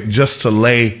real quick, just to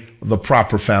lay the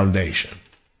proper foundation.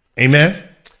 Amen.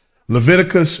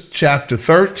 Leviticus chapter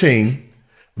 13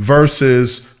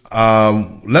 verses,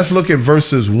 let's look at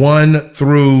verses 1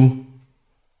 through,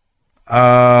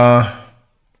 let's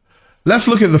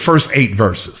look at the first 8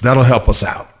 verses. That'll help us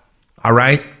out. All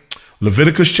right.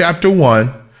 Leviticus chapter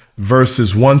 1,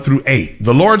 verses 1 through 8.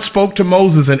 The Lord spoke to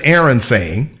Moses and Aaron,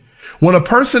 saying, When a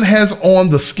person has on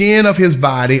the skin of his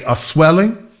body a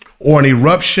swelling or an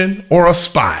eruption or a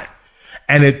spot,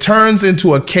 and it turns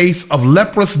into a case of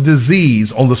leprous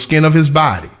disease on the skin of his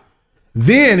body,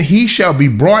 then he shall be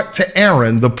brought to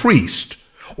Aaron the priest,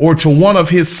 or to one of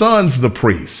his sons the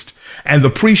priest, and the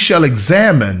priest shall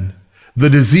examine the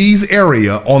disease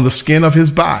area on the skin of his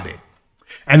body.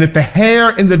 And if the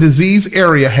hair in the disease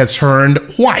area has turned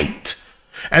white,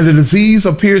 and the disease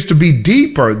appears to be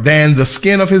deeper than the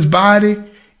skin of his body,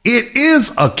 it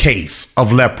is a case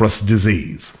of leprous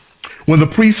disease. When the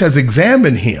priest has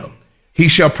examined him, he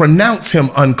shall pronounce him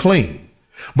unclean.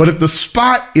 But if the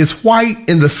spot is white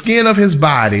in the skin of his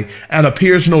body and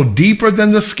appears no deeper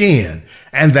than the skin,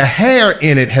 and the hair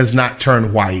in it has not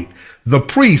turned white, the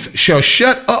priest shall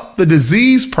shut up the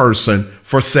diseased person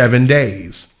for 7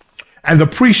 days. And the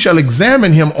priest shall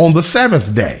examine him on the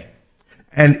 7th day.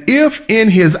 And if in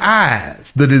his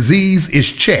eyes the disease is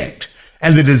checked,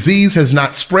 and the disease has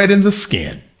not spread in the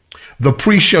skin, the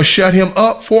priest shall shut him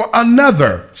up for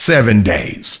another 7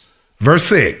 days. Verse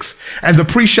 6, and the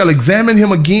priest shall examine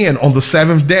him again on the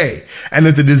 7th day. And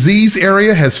if the disease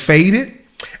area has faded,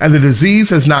 and the disease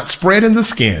has not spread in the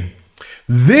skin,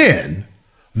 then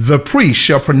the priest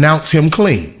shall pronounce him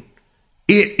clean.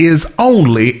 It is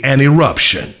only an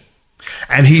eruption,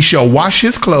 and he shall wash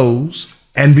his clothes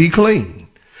and be clean.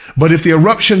 But if the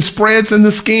eruption spreads in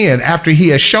the skin after he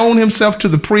has shown himself to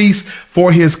the priest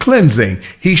for his cleansing,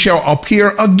 he shall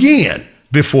appear again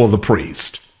before the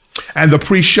priest. And the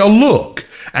priest shall look,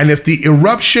 and if the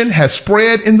eruption has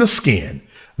spread in the skin,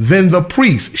 then the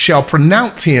priest shall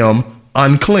pronounce him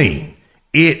unclean.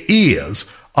 It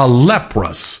is a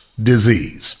leprous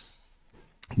disease.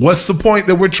 What's the point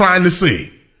that we're trying to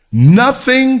see?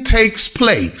 Nothing takes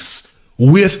place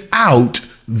without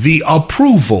the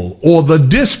approval or the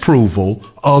disapproval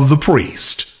of the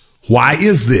priest. Why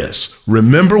is this?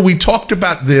 Remember, we talked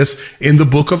about this in the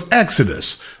book of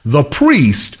Exodus. The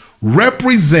priest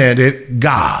represented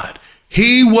God.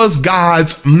 He was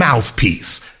God's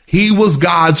mouthpiece. He was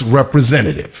God's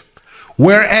representative.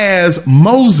 Whereas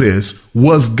Moses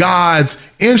was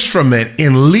God's instrument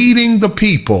in leading the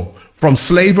people from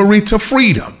slavery to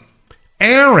freedom.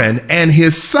 Aaron and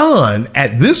his son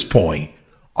at this point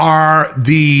are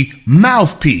the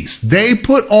mouthpiece. They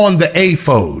put on the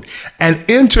ephod and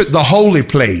entered the holy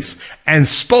place and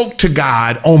spoke to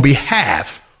God on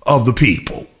behalf of the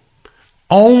people.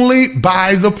 Only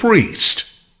by the priest,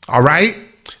 all right,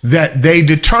 that they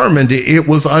determined it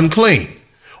was unclean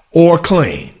or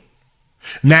clean.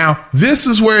 Now, this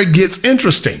is where it gets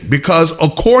interesting, because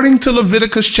according to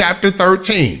Leviticus chapter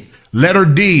 13, letter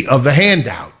D of the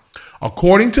handout,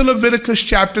 according to Leviticus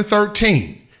chapter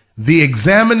 13, the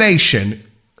examination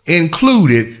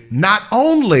included not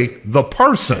only the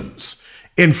persons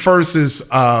in verses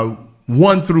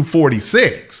 1 through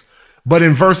 46, but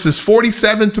in verses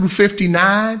 47 through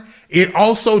 59, it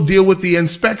also dealt with the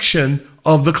inspection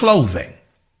of the clothing.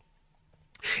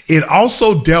 It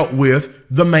also dealt with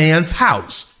the man's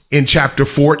house in chapter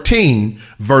 14,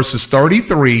 verses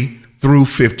 33 through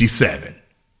 57.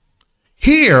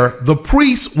 Here, the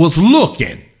priest was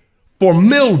looking for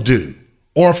mildew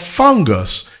or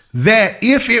fungus that,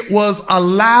 if it was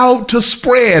allowed to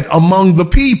spread among the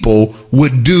people,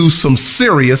 would do some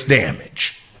serious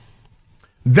damage.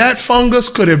 That fungus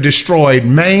could have destroyed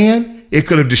man. It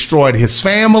could have destroyed his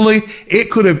family. It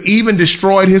could have even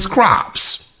destroyed his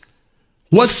crops.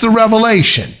 What's the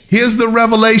revelation? Here's the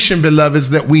revelation, beloveds,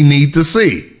 that we need to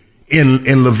see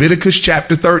in Leviticus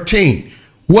chapter 13.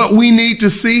 What we need to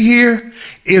see here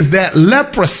is that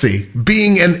leprosy,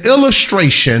 being an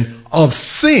illustration of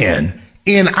sin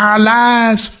in our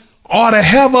lives, ought to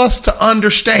have us to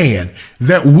understand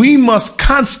that we must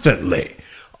constantly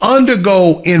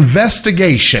undergo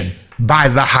investigation by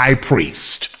the high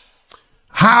priest.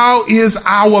 How is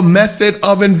our method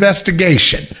of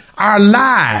investigation? Our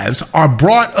lives are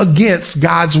brought against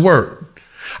God's word.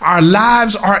 Our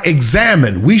lives are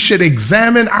examined. We should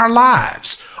examine our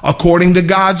lives according to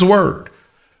God's word.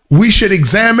 We should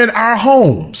examine our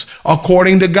homes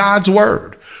according to God's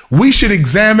word. We should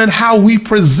examine how we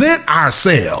present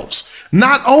ourselves,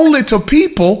 not only to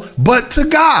people, but to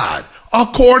God,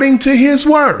 according to his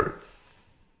word.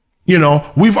 You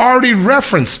know, we've already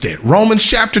referenced it. Romans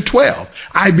chapter 12.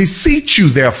 I beseech you,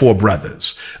 therefore,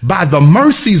 brothers, by the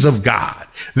mercies of God,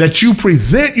 that you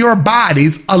present your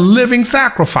bodies a living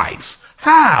sacrifice.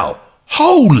 How?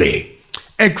 Holy,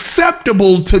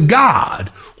 acceptable to God,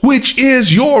 which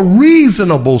is your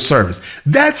reasonable service.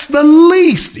 That's the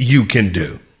least you can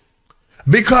do.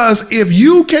 Because if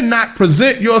you cannot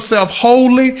present yourself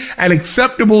holy and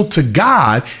acceptable to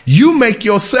God, you make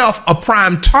yourself a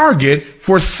prime target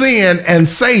for sin and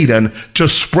Satan to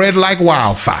spread like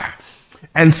wildfire.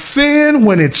 And sin,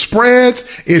 when it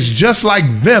spreads, is just like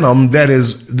venom that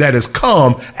is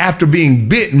come after being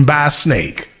bitten by a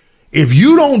snake. If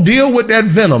you don't deal with that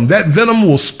venom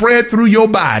will spread through your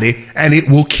body and it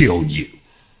will kill you.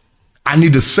 I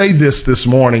need to say this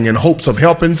morning in hopes of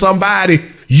helping somebody.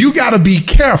 You got to be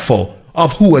careful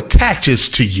of who attaches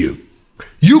to you.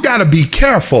 You got to be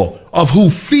careful of who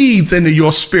feeds into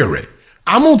your spirit.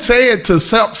 I'm going to say it to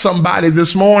help somebody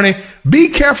this morning. Be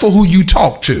careful who you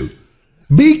talk to.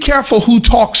 Be careful who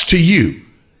talks to you.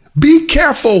 Be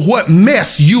careful what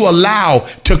mess you allow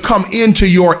to come into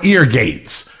your ear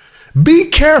gates. Be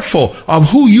careful of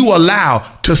who you allow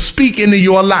to speak into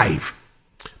your life.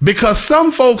 Because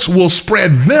some folks will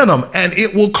spread venom and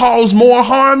it will cause more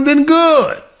harm than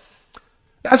good.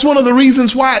 That's one of the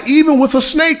reasons why, even with a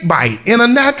snake bite, in a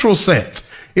natural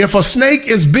sense, if a snake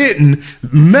is bitten,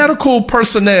 medical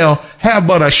personnel have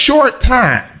but a short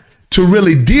time to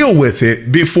really deal with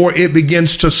it before it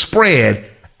begins to spread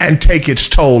and take its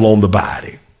toll on the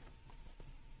body.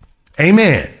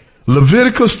 Amen.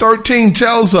 Leviticus 13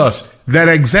 tells us that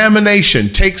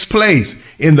examination takes place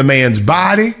in the man's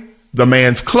body, the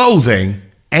man's clothing,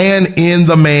 and in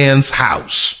the man's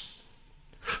house.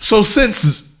 So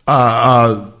since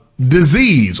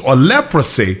disease or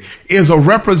leprosy is a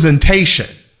representation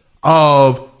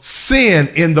of sin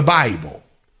in the Bible,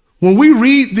 when we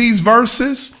read these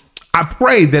verses, I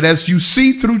pray that as you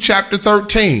see through chapter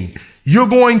 13, you're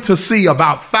going to see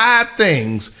about 5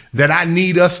 things that I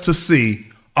need us to see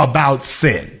about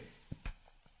sin.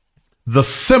 The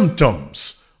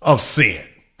symptoms of sin.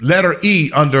 Letter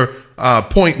E under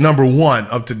point number 1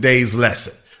 of today's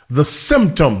lesson. The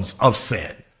symptoms of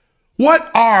sin. What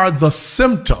are the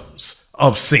symptoms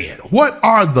of sin? What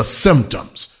are the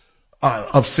symptoms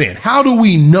of sin? How do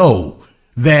we know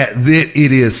that it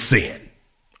is sin?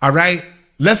 All right.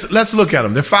 Let's look at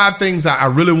them. There are 5 things I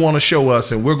really want to show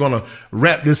us, and we're going to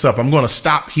wrap this up. I'm going to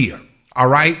stop here. All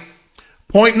right.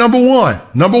 Point number one.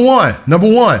 Number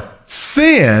one.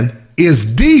 Sin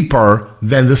is deeper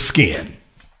than the skin.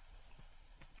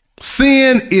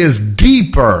 Sin is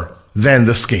deeper than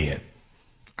the skin.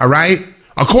 All right.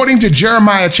 According to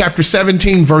Jeremiah chapter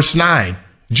 17, verse 9,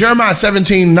 Jeremiah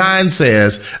 17:9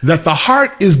 says that the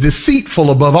heart is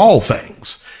deceitful above all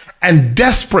things and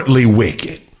desperately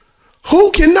wicked.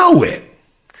 Who can know it?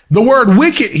 The word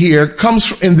wicked here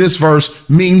comes in this verse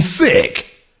means sick,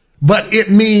 but it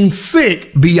means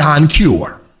sick beyond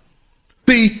cure.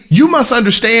 See, you must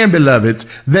understand,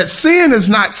 beloveds, that sin is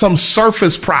not some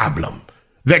surface problem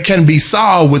that can be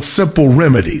solved with simple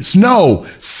remedies. No,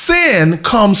 sin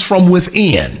comes from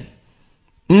within.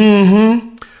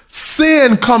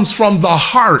 Sin comes from the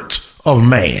heart of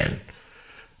man,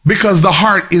 because the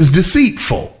heart is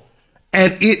deceitful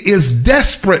and it is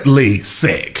desperately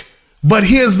sick. But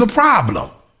here's the problem.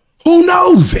 Who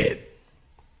knows it?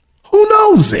 Who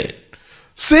knows it?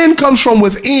 Sin comes from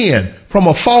within, from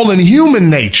a fallen human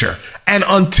nature. And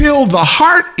until the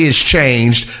heart is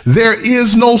changed, there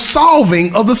is no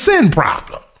solving of the sin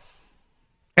problem.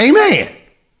 Amen.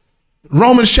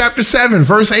 Romans chapter 7,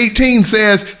 verse 18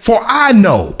 says, for I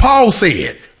know, Paul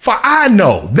said, for I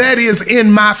know that is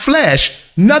in my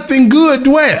flesh, nothing good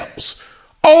dwells.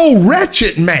 O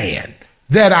wretched man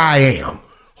that I am,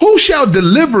 who shall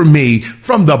deliver me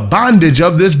from the bondage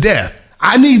of this death?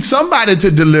 I need somebody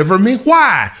to deliver me.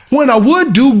 Why? When I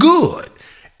would do good,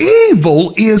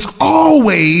 evil is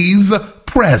always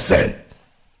present.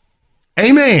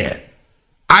 Amen.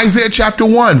 Isaiah chapter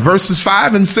 1, verses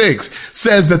 5 and 6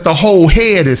 says that the whole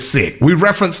head is sick. We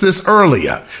referenced this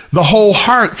earlier. The whole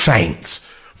heart faints.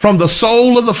 From the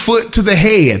sole of the foot to the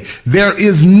head, there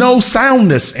is no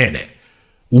soundness in it.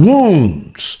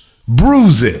 Wounds,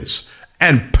 bruises,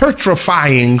 and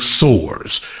putrefying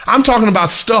sores. I'm talking about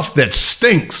stuff that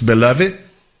stinks, beloved.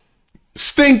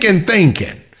 Stinking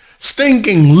thinking,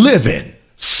 stinking living,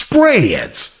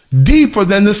 spreads deeper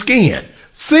than the skin.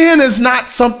 Sin is not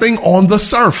something on the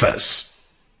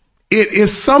surface. It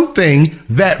is something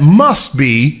that must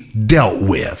be dealt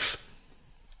with.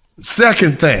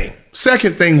 Second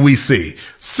thing we see,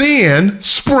 sin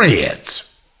spreads.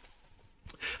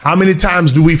 How many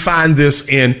times do we find this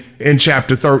in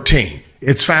chapter 13?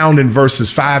 It's found in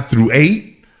verses 5 through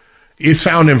 8. It's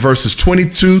found in verses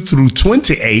 22 through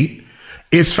 28.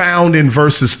 It's found in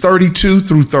verses 32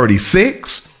 through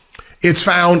 36. It's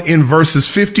found in verses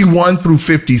 51 through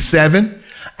 57.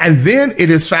 And then it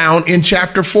is found in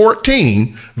chapter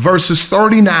 14, verses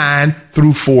 39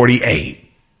 through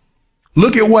 48.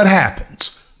 Look at what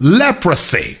happens.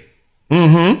 Leprosy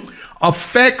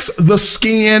affects the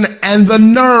skin and the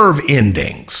nerve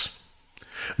endings.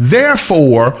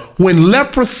 Therefore, when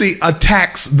leprosy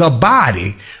attacks the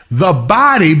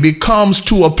body becomes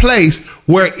to a place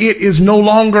where it is no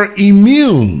longer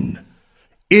immune.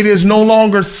 It is no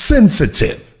longer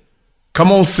sensitive.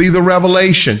 Come on, see the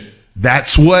revelation.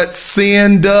 That's what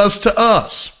sin does to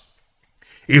us.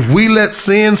 If we let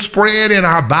sin spread in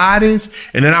our bodies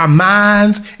and in our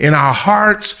minds, in our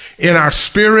hearts, in our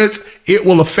spirits, it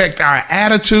will affect our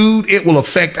attitude. It will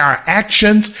affect our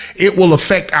actions. It will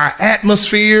affect our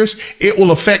atmospheres. It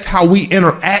will affect how we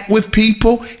interact with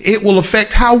people. It will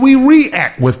affect how we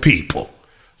react with people.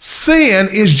 Sin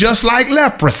is just like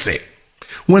leprosy.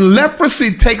 When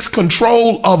leprosy takes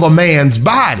control of a man's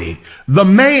body, the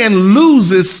man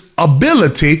loses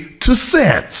ability to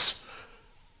sense.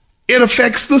 It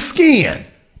affects the skin.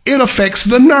 It affects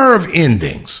the nerve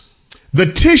endings.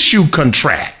 The tissue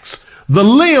contracts. The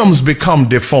limbs become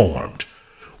deformed.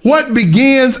 What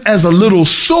begins as a little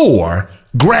sore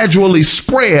gradually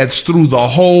spreads through the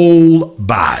whole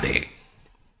body.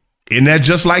 Isn't that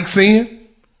just like sin?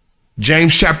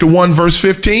 James chapter 1 verse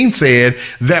 15 said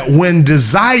that when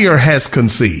desire has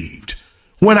conceived,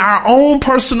 when our own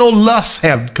personal lusts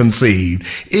have conceived,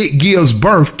 it gives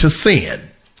birth to sin.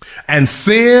 And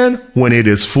sin, when it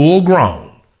is full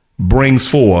grown, brings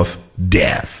forth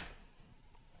death.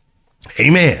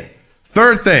 Amen.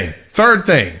 Third thing,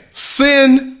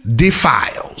 sin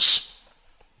defiles.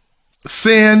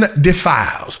 Sin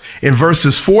defiles. In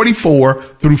verses 44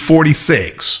 through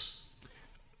 46,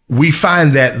 we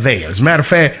find that there. As a matter of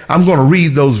fact, I'm going to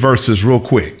read those verses real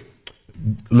quick.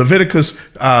 Leviticus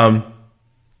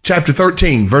chapter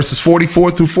 13, verses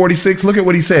 44 through 46. Look at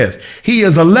what he says. He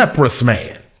is a leprous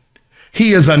man.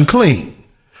 He is unclean.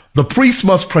 The priest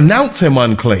must pronounce him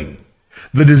unclean.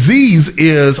 The disease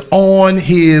is on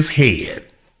his head.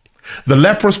 The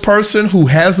leprous person who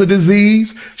has the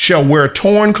disease shall wear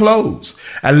torn clothes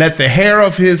and let the hair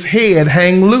of his head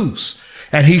hang loose.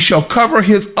 And he shall cover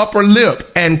his upper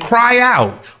lip and cry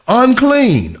out,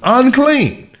 unclean,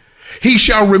 unclean. He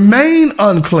shall remain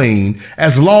unclean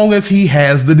as long as he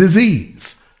has the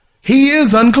disease. He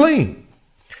is unclean.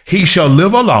 He shall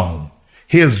live alone.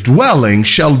 His dwelling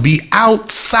shall be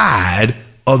outside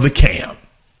of the camp.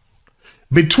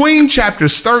 Between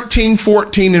chapters 13,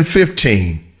 14, and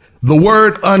 15, the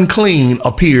word unclean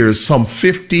appears some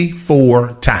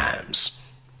 54 times.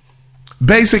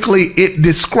 Basically, it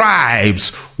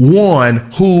describes one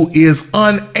who is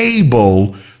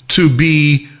unable to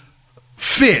be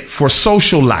fit for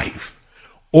social life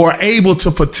or able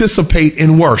to participate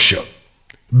in worship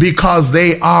because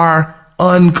they are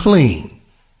unclean.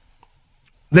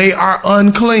 They are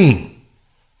unclean.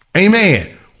 Amen.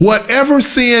 Whatever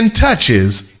sin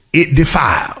touches, it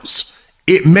defiles.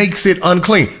 It makes it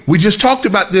unclean. We just talked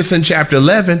about this in chapter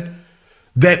 11,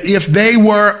 that if they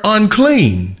were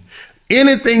unclean,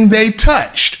 anything they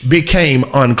touched became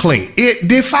unclean. It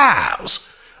defiles.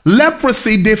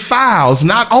 Leprosy defiles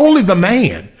not only the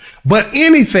man, but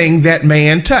anything that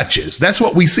man touches. That's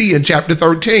what we see in chapter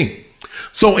 13.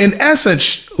 So in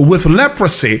essence, with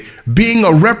leprosy being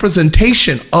a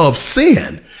representation of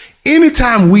sin,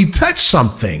 anytime we touch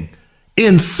something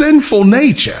in sinful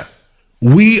nature,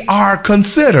 we are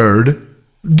considered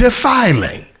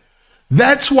defiling.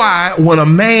 That's why when a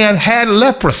man had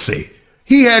leprosy,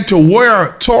 he had to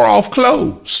wear tore off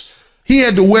clothes. He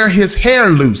had to wear his hair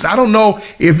loose. I don't know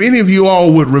if any of you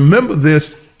all would remember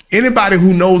this. Anybody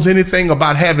who knows anything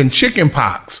about having chicken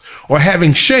pox or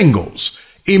having shingles,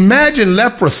 imagine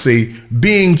leprosy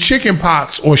being chicken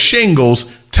pox or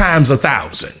shingles times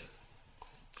 1,000.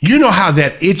 You know how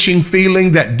that itching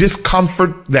feeling, that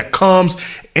discomfort that comes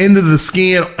into the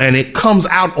skin and it comes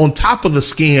out on top of the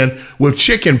skin with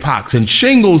chicken pox and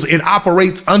shingles, it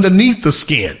operates underneath the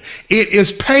skin. It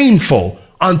is painful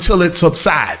until it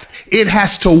subsides. It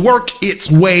has to work its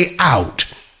way out.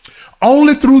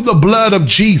 Only through the blood of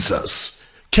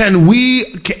Jesus can we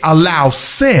allow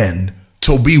sin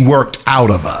to be worked out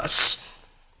of us.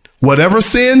 Whatever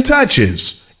sin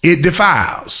touches, it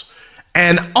defiles.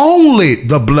 And only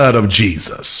the blood of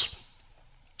Jesus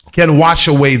can wash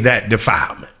away that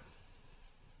defilement.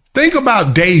 Think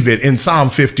about David in Psalm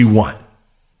 51.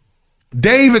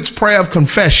 David's prayer of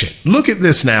confession. Look at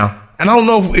this now. And I don't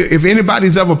know if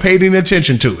anybody's ever paid any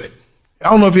attention to it. I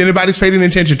don't know if anybody's paid any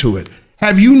attention to it.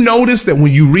 Have you noticed that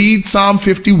when you read Psalm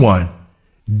 51,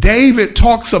 David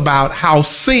talks about how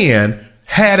sin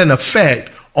had an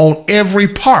effect on every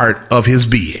part of his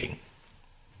being?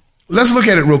 Let's look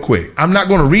at it real quick. I'm not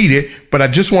going to read it, but I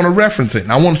just want to reference it.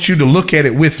 And I want you to look at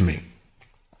it with me.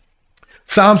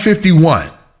 Psalm 51.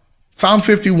 Psalm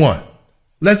 51.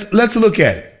 Let's look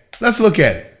at it. Let's look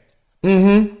at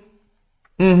it.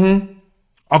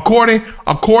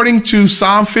 According to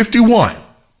Psalm 51,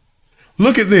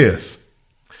 look at this.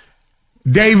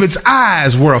 David's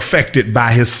eyes were affected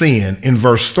by his sin in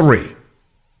verse 3.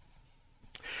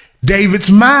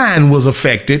 David's mind was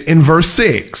affected in verse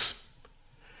 6.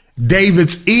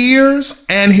 David's ears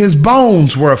and his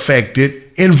bones were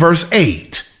affected in verse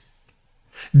 8.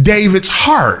 David's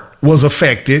heart was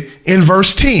affected in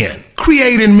verse 10.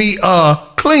 Create in me a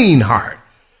clean heart.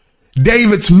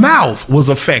 David's mouth was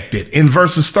affected in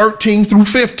verses 13 through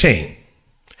 15.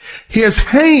 His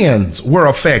hands were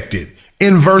affected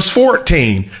in verse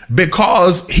 14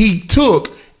 because he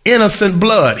took innocent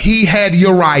blood. He had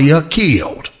Uriah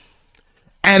killed.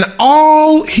 And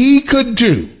all he could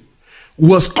do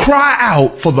was cry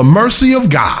out for the mercy of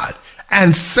God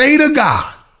and say to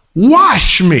God,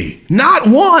 wash me, not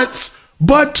once,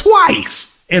 but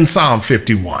twice in Psalm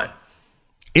 51,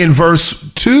 in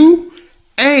verse 2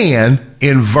 and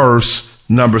in verse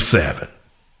number 7.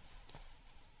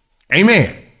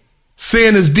 Amen.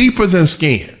 Sin is deeper than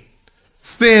skin.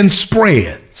 Sin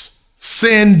spreads.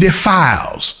 Sin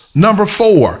defiles. Number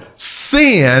 4,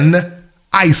 sin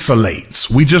isolates.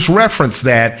 We just referenced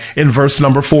that in verse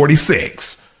number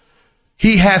 46.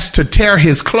 He has to tear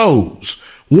his clothes.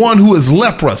 One who is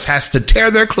leprous has to tear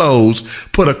their clothes,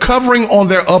 put a covering on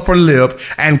their upper lip,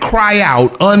 and cry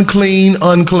out, unclean,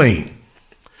 unclean.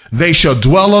 They shall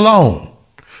dwell alone.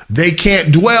 They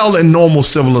can't dwell in normal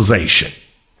civilization.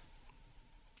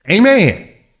 Amen.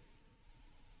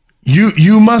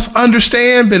 You must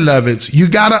understand, beloveds. You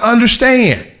got to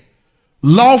understand.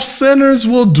 Lost sinners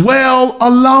will dwell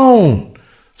alone.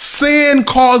 Sin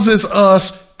causes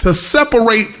us to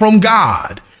separate from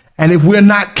God. And if we're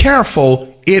not careful,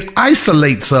 it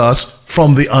isolates us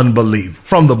from the unbeliever,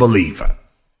 from the believer.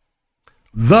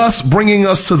 Thus bringing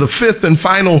us to the 5th and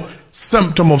final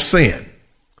symptom of sin.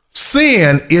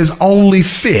 Sin is only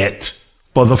fit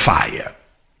for the fire.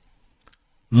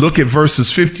 Look at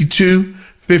verses 52,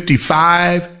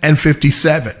 55, and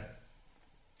 57.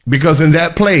 Because in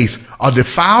that place, a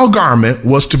defiled garment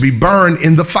was to be burned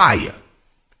in the fire.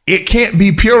 It can't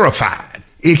be purified.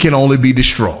 It can only be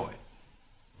destroyed.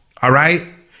 All right.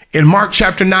 In Mark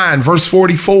chapter 9, verse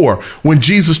 44, when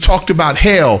Jesus talked about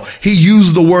hell, he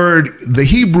used the word, the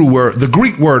Hebrew word, the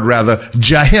Greek word rather,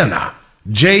 Gehenna,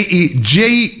 Gehenna.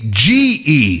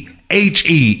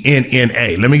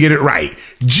 Let me get it right.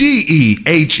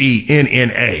 Gehenna,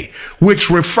 which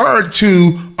referred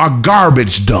to a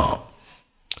garbage dump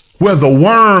where the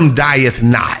worm dieth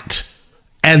not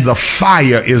and the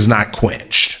fire is not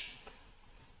quenched.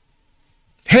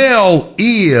 Hell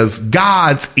is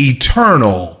God's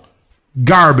eternal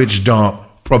garbage dump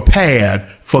prepared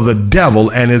for the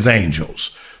devil and his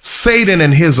angels. Satan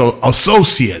and his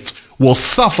associates will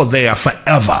suffer there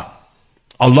forever,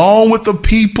 along with the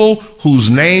people whose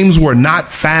names were not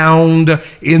found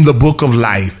in the book of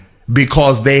life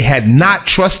because they had not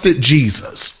trusted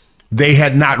Jesus. They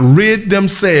had not rid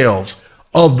themselves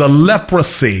of the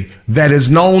leprosy that is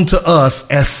known to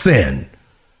us as sin.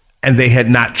 And they had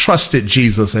not trusted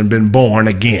Jesus and been born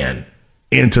again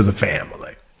into the family.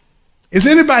 Is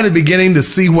anybody beginning to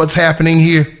see what's happening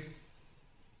here?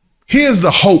 Here's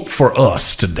the hope for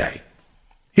us today.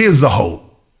 Here's the hope.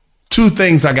 2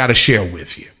 things I got to share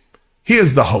with you.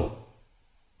 Here's the hope.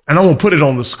 And I'm going to put it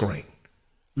on the screen.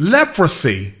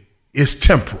 Leprosy is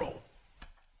temporal.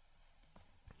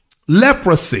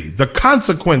 Leprosy, the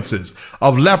consequences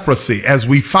of leprosy as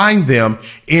we find them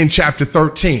in chapter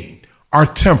 13 are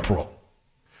temporal,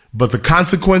 but the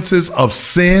consequences of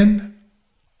sin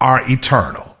are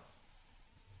eternal.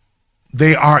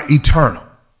 They are eternal.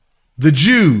 The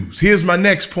Jews, here's my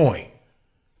next point.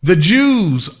 The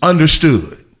Jews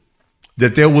understood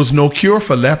that there was no cure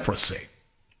for leprosy.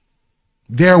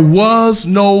 There was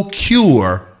no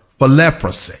cure for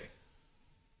leprosy,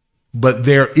 but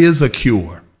there is a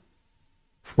cure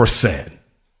for sin.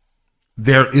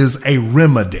 There is a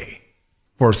remedy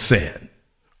for sin.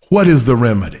 What is the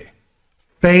remedy?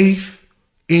 Faith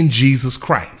in Jesus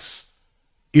Christ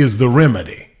is the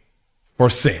remedy for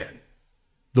sin.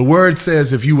 The word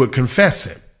says if you would confess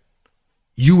him,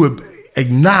 you would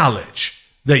acknowledge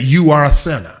that you are a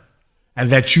sinner and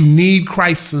that you need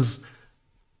Christ's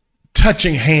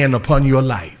touching hand upon your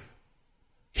life.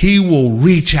 He will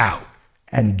reach out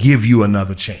and give you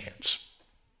another chance.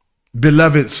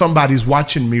 Beloved, somebody's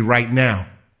watching me right now,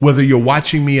 whether you're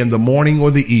watching me in the morning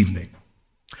or the evening.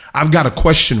 I've got a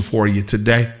question for you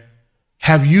today.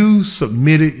 Have you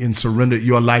submitted and surrendered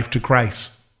your life to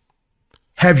Christ?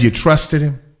 Have you trusted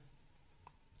him?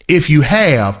 If you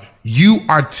have, you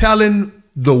are telling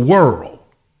the world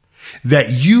that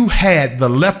you had the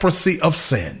leprosy of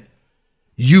sin.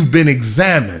 You've been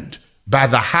examined by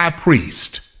the high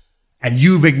priest, and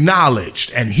you've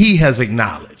acknowledged, and he has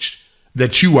acknowledged,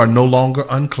 that you are no longer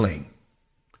unclean,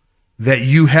 that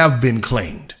you have been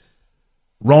cleaned.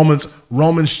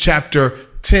 Romans chapter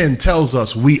 10 tells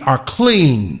us we are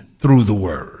clean through the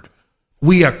word.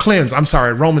 We are cleansed.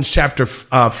 Romans chapter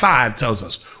 5 tells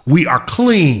us we are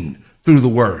clean through the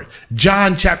word.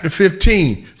 John chapter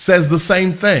 15 says the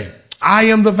same thing. I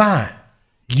am the vine,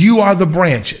 you are the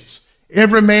branches.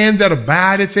 Every man that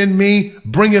abideth in me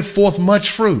bringeth forth much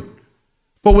fruit.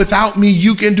 For without me,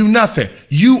 you can do nothing.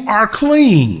 You are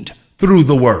cleaned through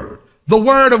the word. The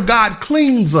word of God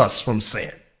cleans us from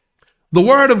sin. The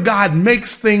word of God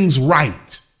makes things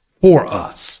right for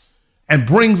us and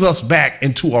brings us back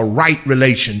into a right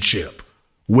relationship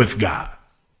with God.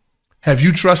 Have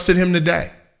you trusted him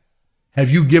today?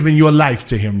 Have you given your life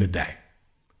to him today?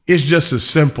 It's just as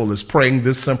simple as praying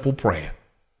this simple prayer.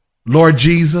 Lord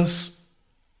Jesus,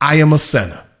 I am a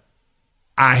sinner.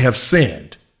 I have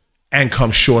sinned and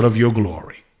come short of your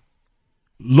glory.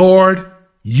 Lord,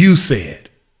 you said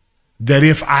that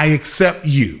if I accept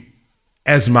you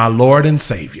as my Lord and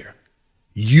Savior,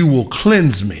 you will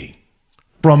cleanse me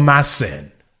from my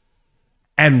sin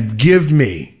and give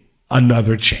me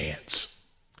another chance.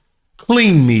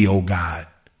 Clean me, O God.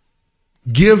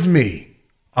 Give me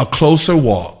a closer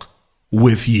walk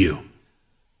with you.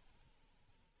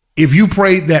 If you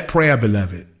prayed that prayer,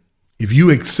 beloved, if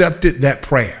you accepted that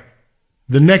prayer,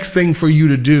 the next thing for you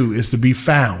to do is to be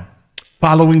found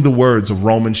following the words of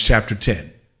Romans chapter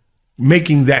 10,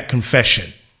 making that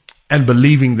confession and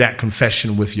believing that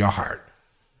confession with your heart.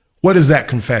 What is that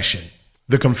confession?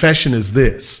 The confession is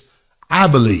this: I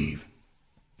believe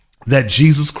that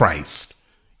Jesus Christ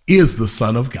is the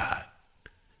Son of God,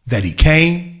 that he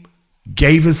came,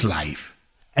 gave his life,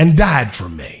 and died for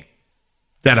me,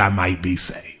 that I might be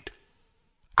saved.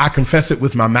 I confess it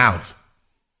with my mouth.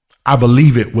 I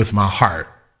believe it with my heart.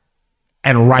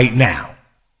 And right now,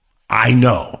 I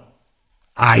know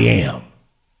I am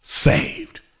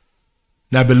saved.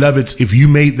 Now, beloveds, if you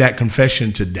made that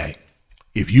confession today,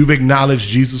 if you've acknowledged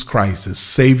Jesus Christ as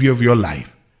Savior of your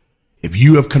life, if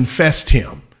you have confessed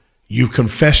him, you've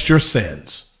confessed your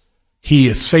sins, he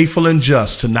is faithful and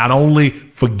just to not only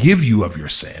forgive you of your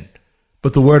sin,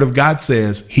 but the word of God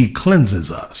says he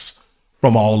cleanses us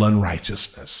from all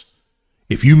unrighteousness.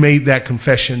 If you made that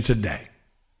confession today,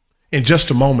 in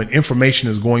just a moment, information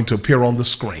is going to appear on the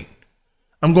screen.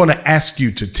 I'm going to ask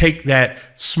you to take that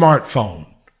smartphone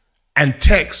and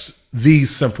text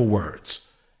these simple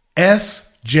words: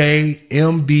 SJMBC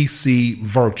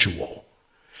Virtual,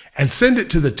 and send it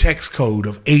to the text code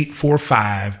of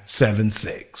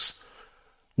 84576.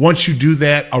 Once you do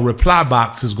that, a reply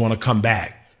box is going to come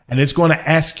back, and it's going to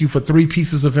ask you for 3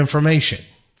 pieces of information.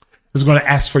 It's going to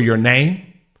ask for your name.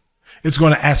 It's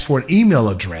going to ask for an email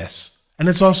address. And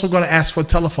it's also going to ask for a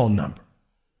telephone number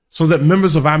so that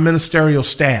members of our ministerial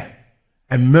staff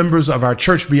and members of our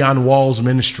Church Beyond Walls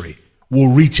ministry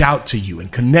will reach out to you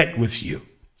and connect with you,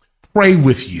 pray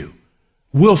with you.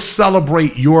 We'll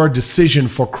celebrate your decision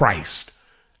for Christ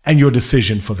and your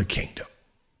decision for the kingdom.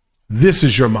 This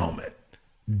is your moment.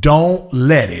 Don't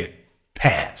let it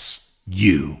pass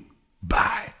you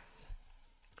by.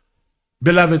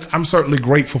 Beloveds, I'm certainly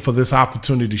grateful for this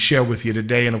opportunity to share with you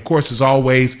today. And of course, as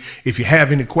always, if you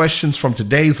have any questions from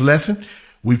today's lesson,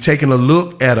 we've taken a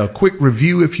look at a quick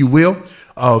review, if you will,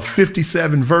 of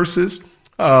 57 verses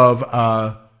of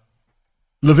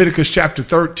Leviticus chapter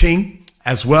 13,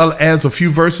 as well as a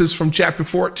few verses from chapter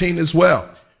 14 as well.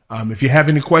 If you have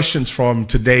any questions from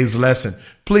today's lesson,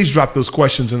 please drop those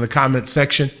questions in the comment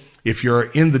section. If you're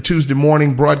in the Tuesday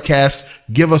morning broadcast,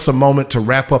 give us a moment to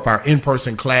wrap up our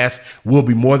in-person class. We'll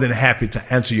be more than happy to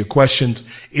answer your questions.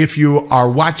 If you are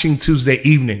watching Tuesday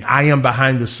evening, I am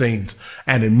behind the scenes.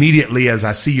 And immediately as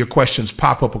I see your questions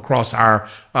pop up across our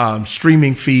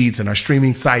streaming feeds and our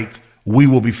streaming sites, we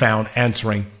will be found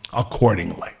answering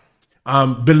accordingly.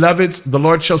 Beloveds, the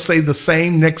Lord shall say the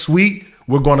same next week.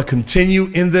 We're going to continue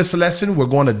in this lesson. We're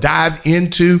going to dive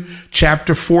into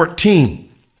chapter 14.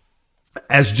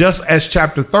 Just as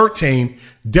chapter 13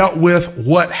 dealt with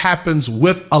what happens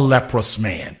with a leprous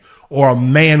man or a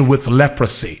man with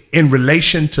leprosy in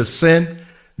relation to sin,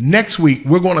 next week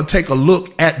we're going to take a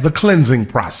look at the cleansing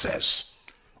process.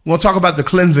 We're going to talk about the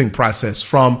cleansing process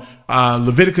from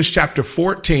Leviticus chapter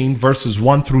 14, verses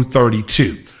 1 through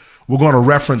 32. We're going to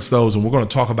reference those and we're going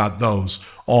to talk about those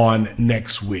on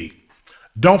next week.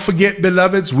 Don't forget,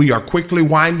 beloveds, we are quickly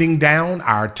winding down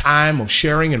our time of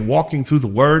sharing and walking through the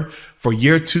word for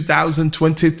year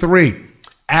 2023.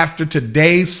 After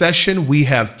today's session, we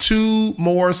have 2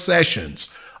 more sessions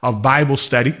of Bible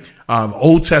study,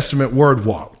 Old Testament Word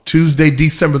Walk, Tuesday,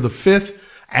 December the 5th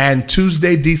and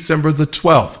Tuesday, December the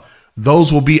 12th.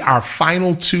 Those will be our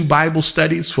final 2 Bible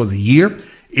studies for the year.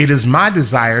 It is my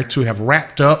desire to have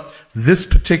wrapped up this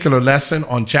particular lesson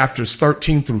on chapters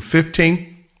 13 through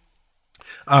 15.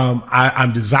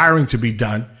 I'm desiring to be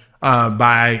done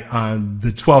by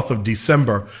the 12th of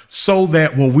December, so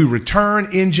that when we return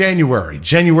in January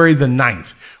the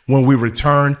 9th, when we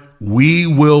return, we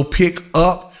will pick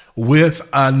up with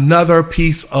another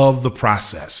piece of the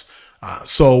process.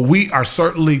 So we are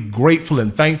certainly grateful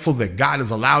and thankful that God has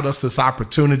allowed us this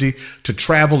opportunity to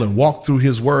travel and walk through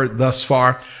his word thus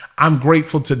far. I'm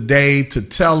grateful today to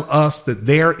tell us that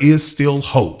there is still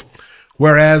hope.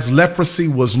 Whereas leprosy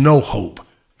was no hope,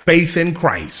 faith in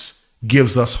Christ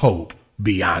gives us hope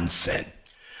beyond sin.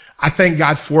 I thank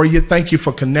God for you. Thank you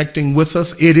for connecting with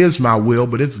us. It is my will,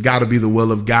 but it's got to be the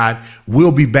will of God.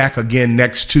 We'll be back again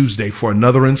next Tuesday for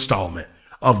another installment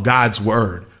of God's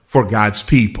word for God's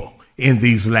people in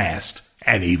these last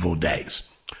and evil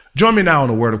days. Join me now in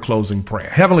a word of closing prayer.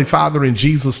 Heavenly Father, in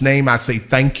Jesus' name, I say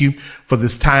thank you for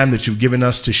this time that you've given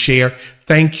us to share.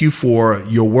 Thank you for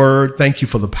your word. Thank you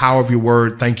for the power of your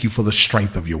word. Thank you for the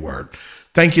strength of your word.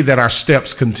 Thank you that our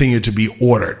steps continue to be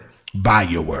ordered by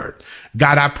your word.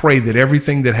 God, I pray that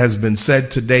everything that has been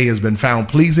said today has been found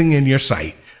pleasing in your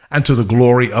sight and to the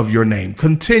glory of your name.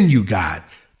 Continue, God,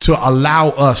 to allow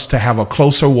us to have a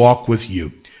closer walk with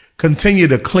you. Continue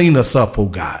to clean us up, oh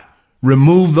God.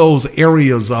 Remove those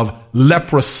areas of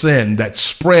leprous sin that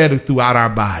spread throughout our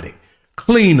body.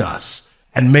 Clean us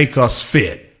and make us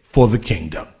fit for the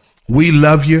kingdom. We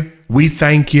love you. We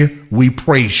thank you. We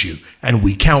praise you. And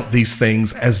we count these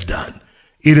things as done.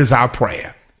 It is our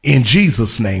prayer. In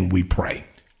Jesus' name we pray.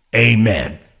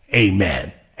 Amen,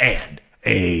 amen, and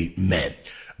amen.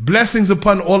 Blessings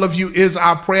upon all of you is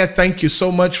our prayer. Thank you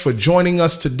so much for joining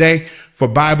us today for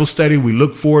Bible study. We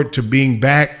look forward to being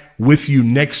back with you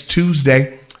next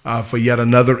Tuesday for yet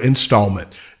another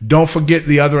installment. Don't forget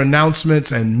the other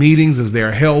announcements and meetings as they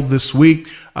are held this week.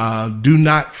 Do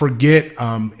not forget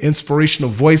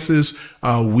Inspirational Voices.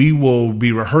 We will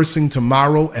be rehearsing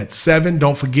tomorrow at 7.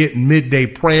 Don't forget midday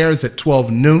prayers at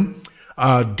 12 noon.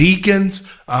 Deacons,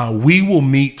 we will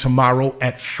meet tomorrow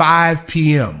at 5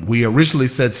 p.m. We originally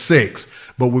said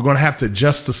 6, but we're going to have to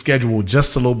adjust the schedule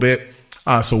just a little bit.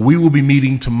 So we will be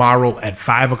meeting tomorrow at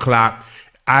 5 o'clock.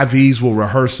 IVs will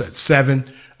rehearse at 7.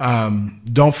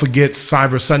 Don't forget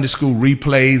Cyber Sunday School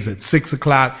replays at 6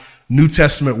 o'clock. New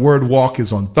Testament Word Walk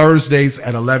is on Thursdays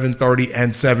at 11:30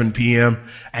 and 7 p.m.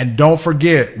 And don't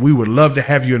forget, we would love to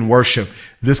have you in worship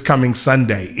this coming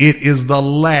Sunday. It is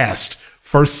the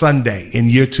first Sunday in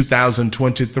year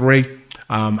 2023.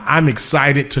 I'm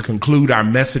excited to conclude our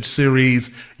message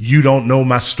series, You Don't Know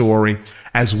My Story,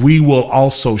 as we will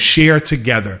also share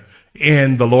together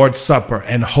in the Lord's Supper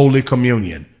and Holy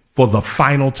Communion for the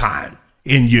final time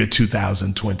in year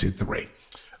 2023.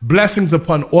 Blessings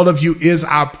upon all of you is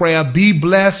our prayer. Be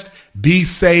blessed, be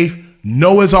safe.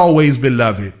 Know as always,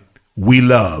 beloved, we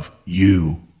love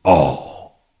you all.